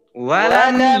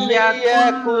 ওয়ালাম ওয়ালাম ইয়াকুল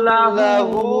ইয়াকুল লাহু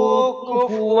লাহু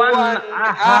কুফুয়ান কুফুয়ান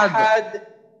আহাদ। আহাদ।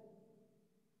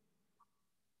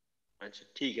 আচ্ছা,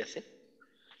 ঠিক আছে।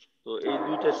 তো এই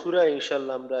দুইটা সূরা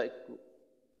ইনশাআল্লাহ আমরা একটু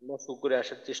নষ্ট করে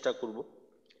আসার চেষ্টা করব।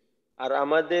 আর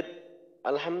আমাদের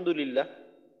আলহামদুলিল্লাহ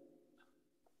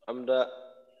আমরা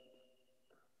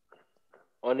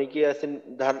অনেকেই আছেন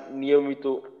নিয়মিত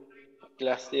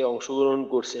ক্লাসে অংশগ্রহণ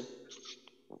করছেন।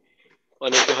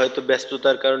 অনেকে হয়তো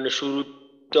ব্যস্ততার কারণে,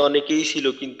 শুরুতে অনেকেই ছিল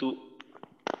কিন্তু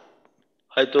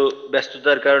হয়তো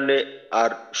ব্যস্ততার কারণে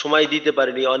আর সময় দিতে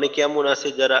পারেনি। অনেকে এমন আছে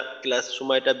যারা ক্লাস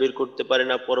সময়টা বের করতে পারে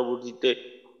না, পরবর্তীতে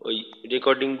ওই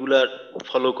রেকর্ডিং গুলা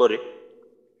ফলো করে।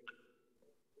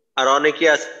 আর অনেকে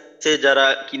আছে যারা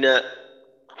কিনা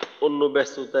অন্য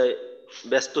ব্যস্ততায়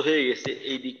ব্যস্ত হয়ে গেছে,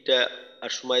 এই দিকটা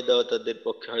আর সময় দেওয়া তাদের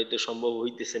পক্ষে হয়তো সম্ভব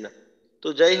হইতেছে না। তো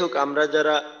যাই হোক, আমরা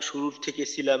যারা শুরুর থেকে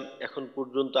ছিলাম এখন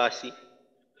পর্যন্ত আসি,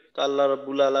 তো আল্লাহ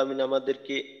রাব্বুল আলামিন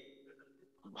আমাদেরকে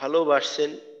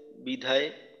ভালোবাসছেন বিধায়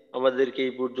আমাদেরকে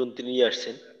এই পর্যন্ত নিয়ে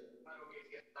আসছেন।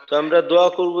 তো আমরা দোয়া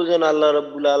করব যেন আল্লাহ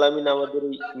রাব্বুল আলামিন আমাদের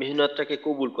এই মেহনতটাকে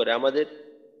কবুল করে। আমাদের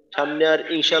সামনে আর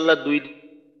ইনশাআল্লাহ 2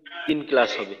 দিন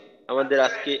ক্লাস হবে। আমাদের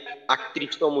আজকে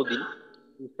 38তম দিন,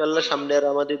 ইনশাআল্লাহ সামনে আর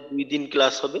আমাদের 2 দিন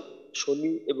ক্লাস হবে।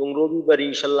 শনি এবং রবিবার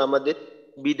ইনশাআল্লাহ আমাদের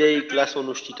বিদায়ী ক্লাস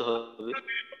অনুষ্ঠিত হবে।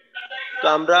 তো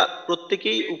আমরা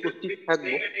প্রত্যেকেই উপস্থিত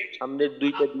থাকবো। সামনের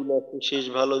 2টা দিন আছে, শেষ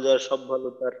ভালো যার সব ভালো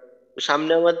তার। তো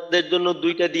সামনে আমাদের জন্য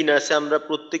 2টা দিন আছে, আমরা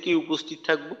প্রত্যেকেই উপস্থিত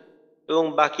থাকবো এবং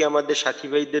বাকি আমাদের সাথী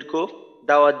ভাইদেরকেও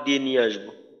দাওয়াত দিয়ে নিয়ে আসব,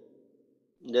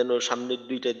 যেন সামনের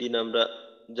 2টা দিন আমরা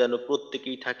যেন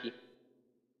প্রত্যেকেই থাকি।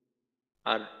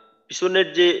 আর পিছনের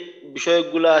যে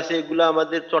বিষয়গুলো আছে এগুলো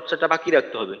আমাদের চর্চাটা বাকি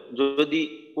রাখতে হবে। যদি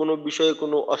কোনো বিষয়ে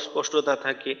কোনো অস্পষ্টতা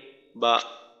থাকে বা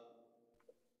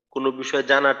কোনো বিষয়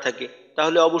জানার থাকে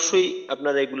তাহলে অবশ্যই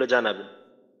আপনারা এগুলো জানাবেন।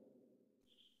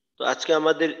 তো আজকে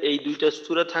আমাদের এই 2টা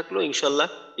সূরা থাকলো, ইনশাআল্লাহ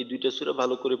এই 2টা সূরা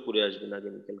ভালো করে পড়ে আসবেন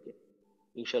আগামীকালকে।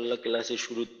 ইনশাআল্লাহ ক্লাসের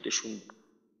শুরুতে শুনব।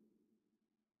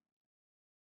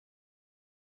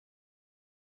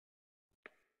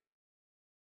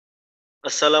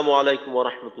 আসসালামু আলাইকুম ওয়া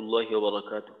রাহমাতুল্লাহি ওয়া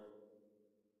বারাকাতুহু।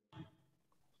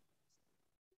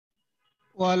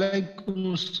 ওয়ালাইকুম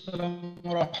আসসালাম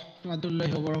ওয়া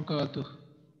রাহমাতুল্লাহি ওয়া বারাকাতুহু।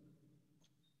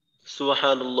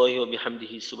 সুবহানাল্লাহি ওয়া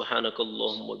বিহামদিহি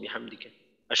সুবহানাকাল্লাহুম্মা ওয়া বিহামদিকা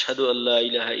আশহাদু আল্লা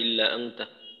ইলাহা ইল্লা আনতা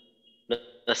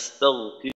নাস্তাগফিরুকা